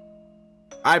 but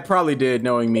I probably did,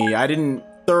 knowing me. I didn't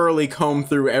thoroughly comb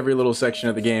through every little section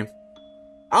of the game.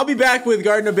 I'll be back with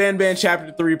Garten of BanBan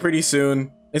chapter 3 pretty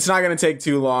soon. It's not gonna take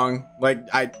too long. Like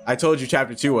I told you,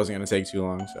 chapter 2 wasn't gonna take too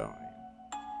long, so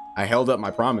I held up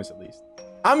my promise at least.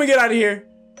 I'm gonna get out of here.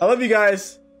 I love you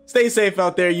guys. Stay safe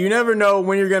out there. You never know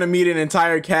when you're gonna meet an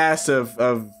entire cast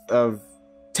of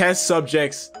test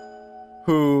subjects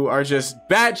who are just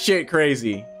batshit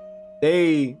crazy.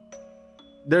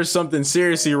 There's something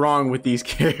seriously wrong with these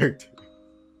characters.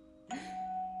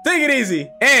 Take it easy,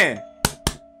 and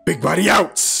big body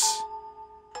out.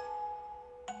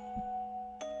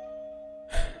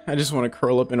 I just want to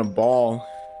curl up in a ball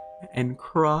and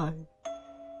cry.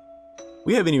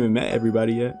 We haven't even met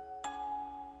everybody yet.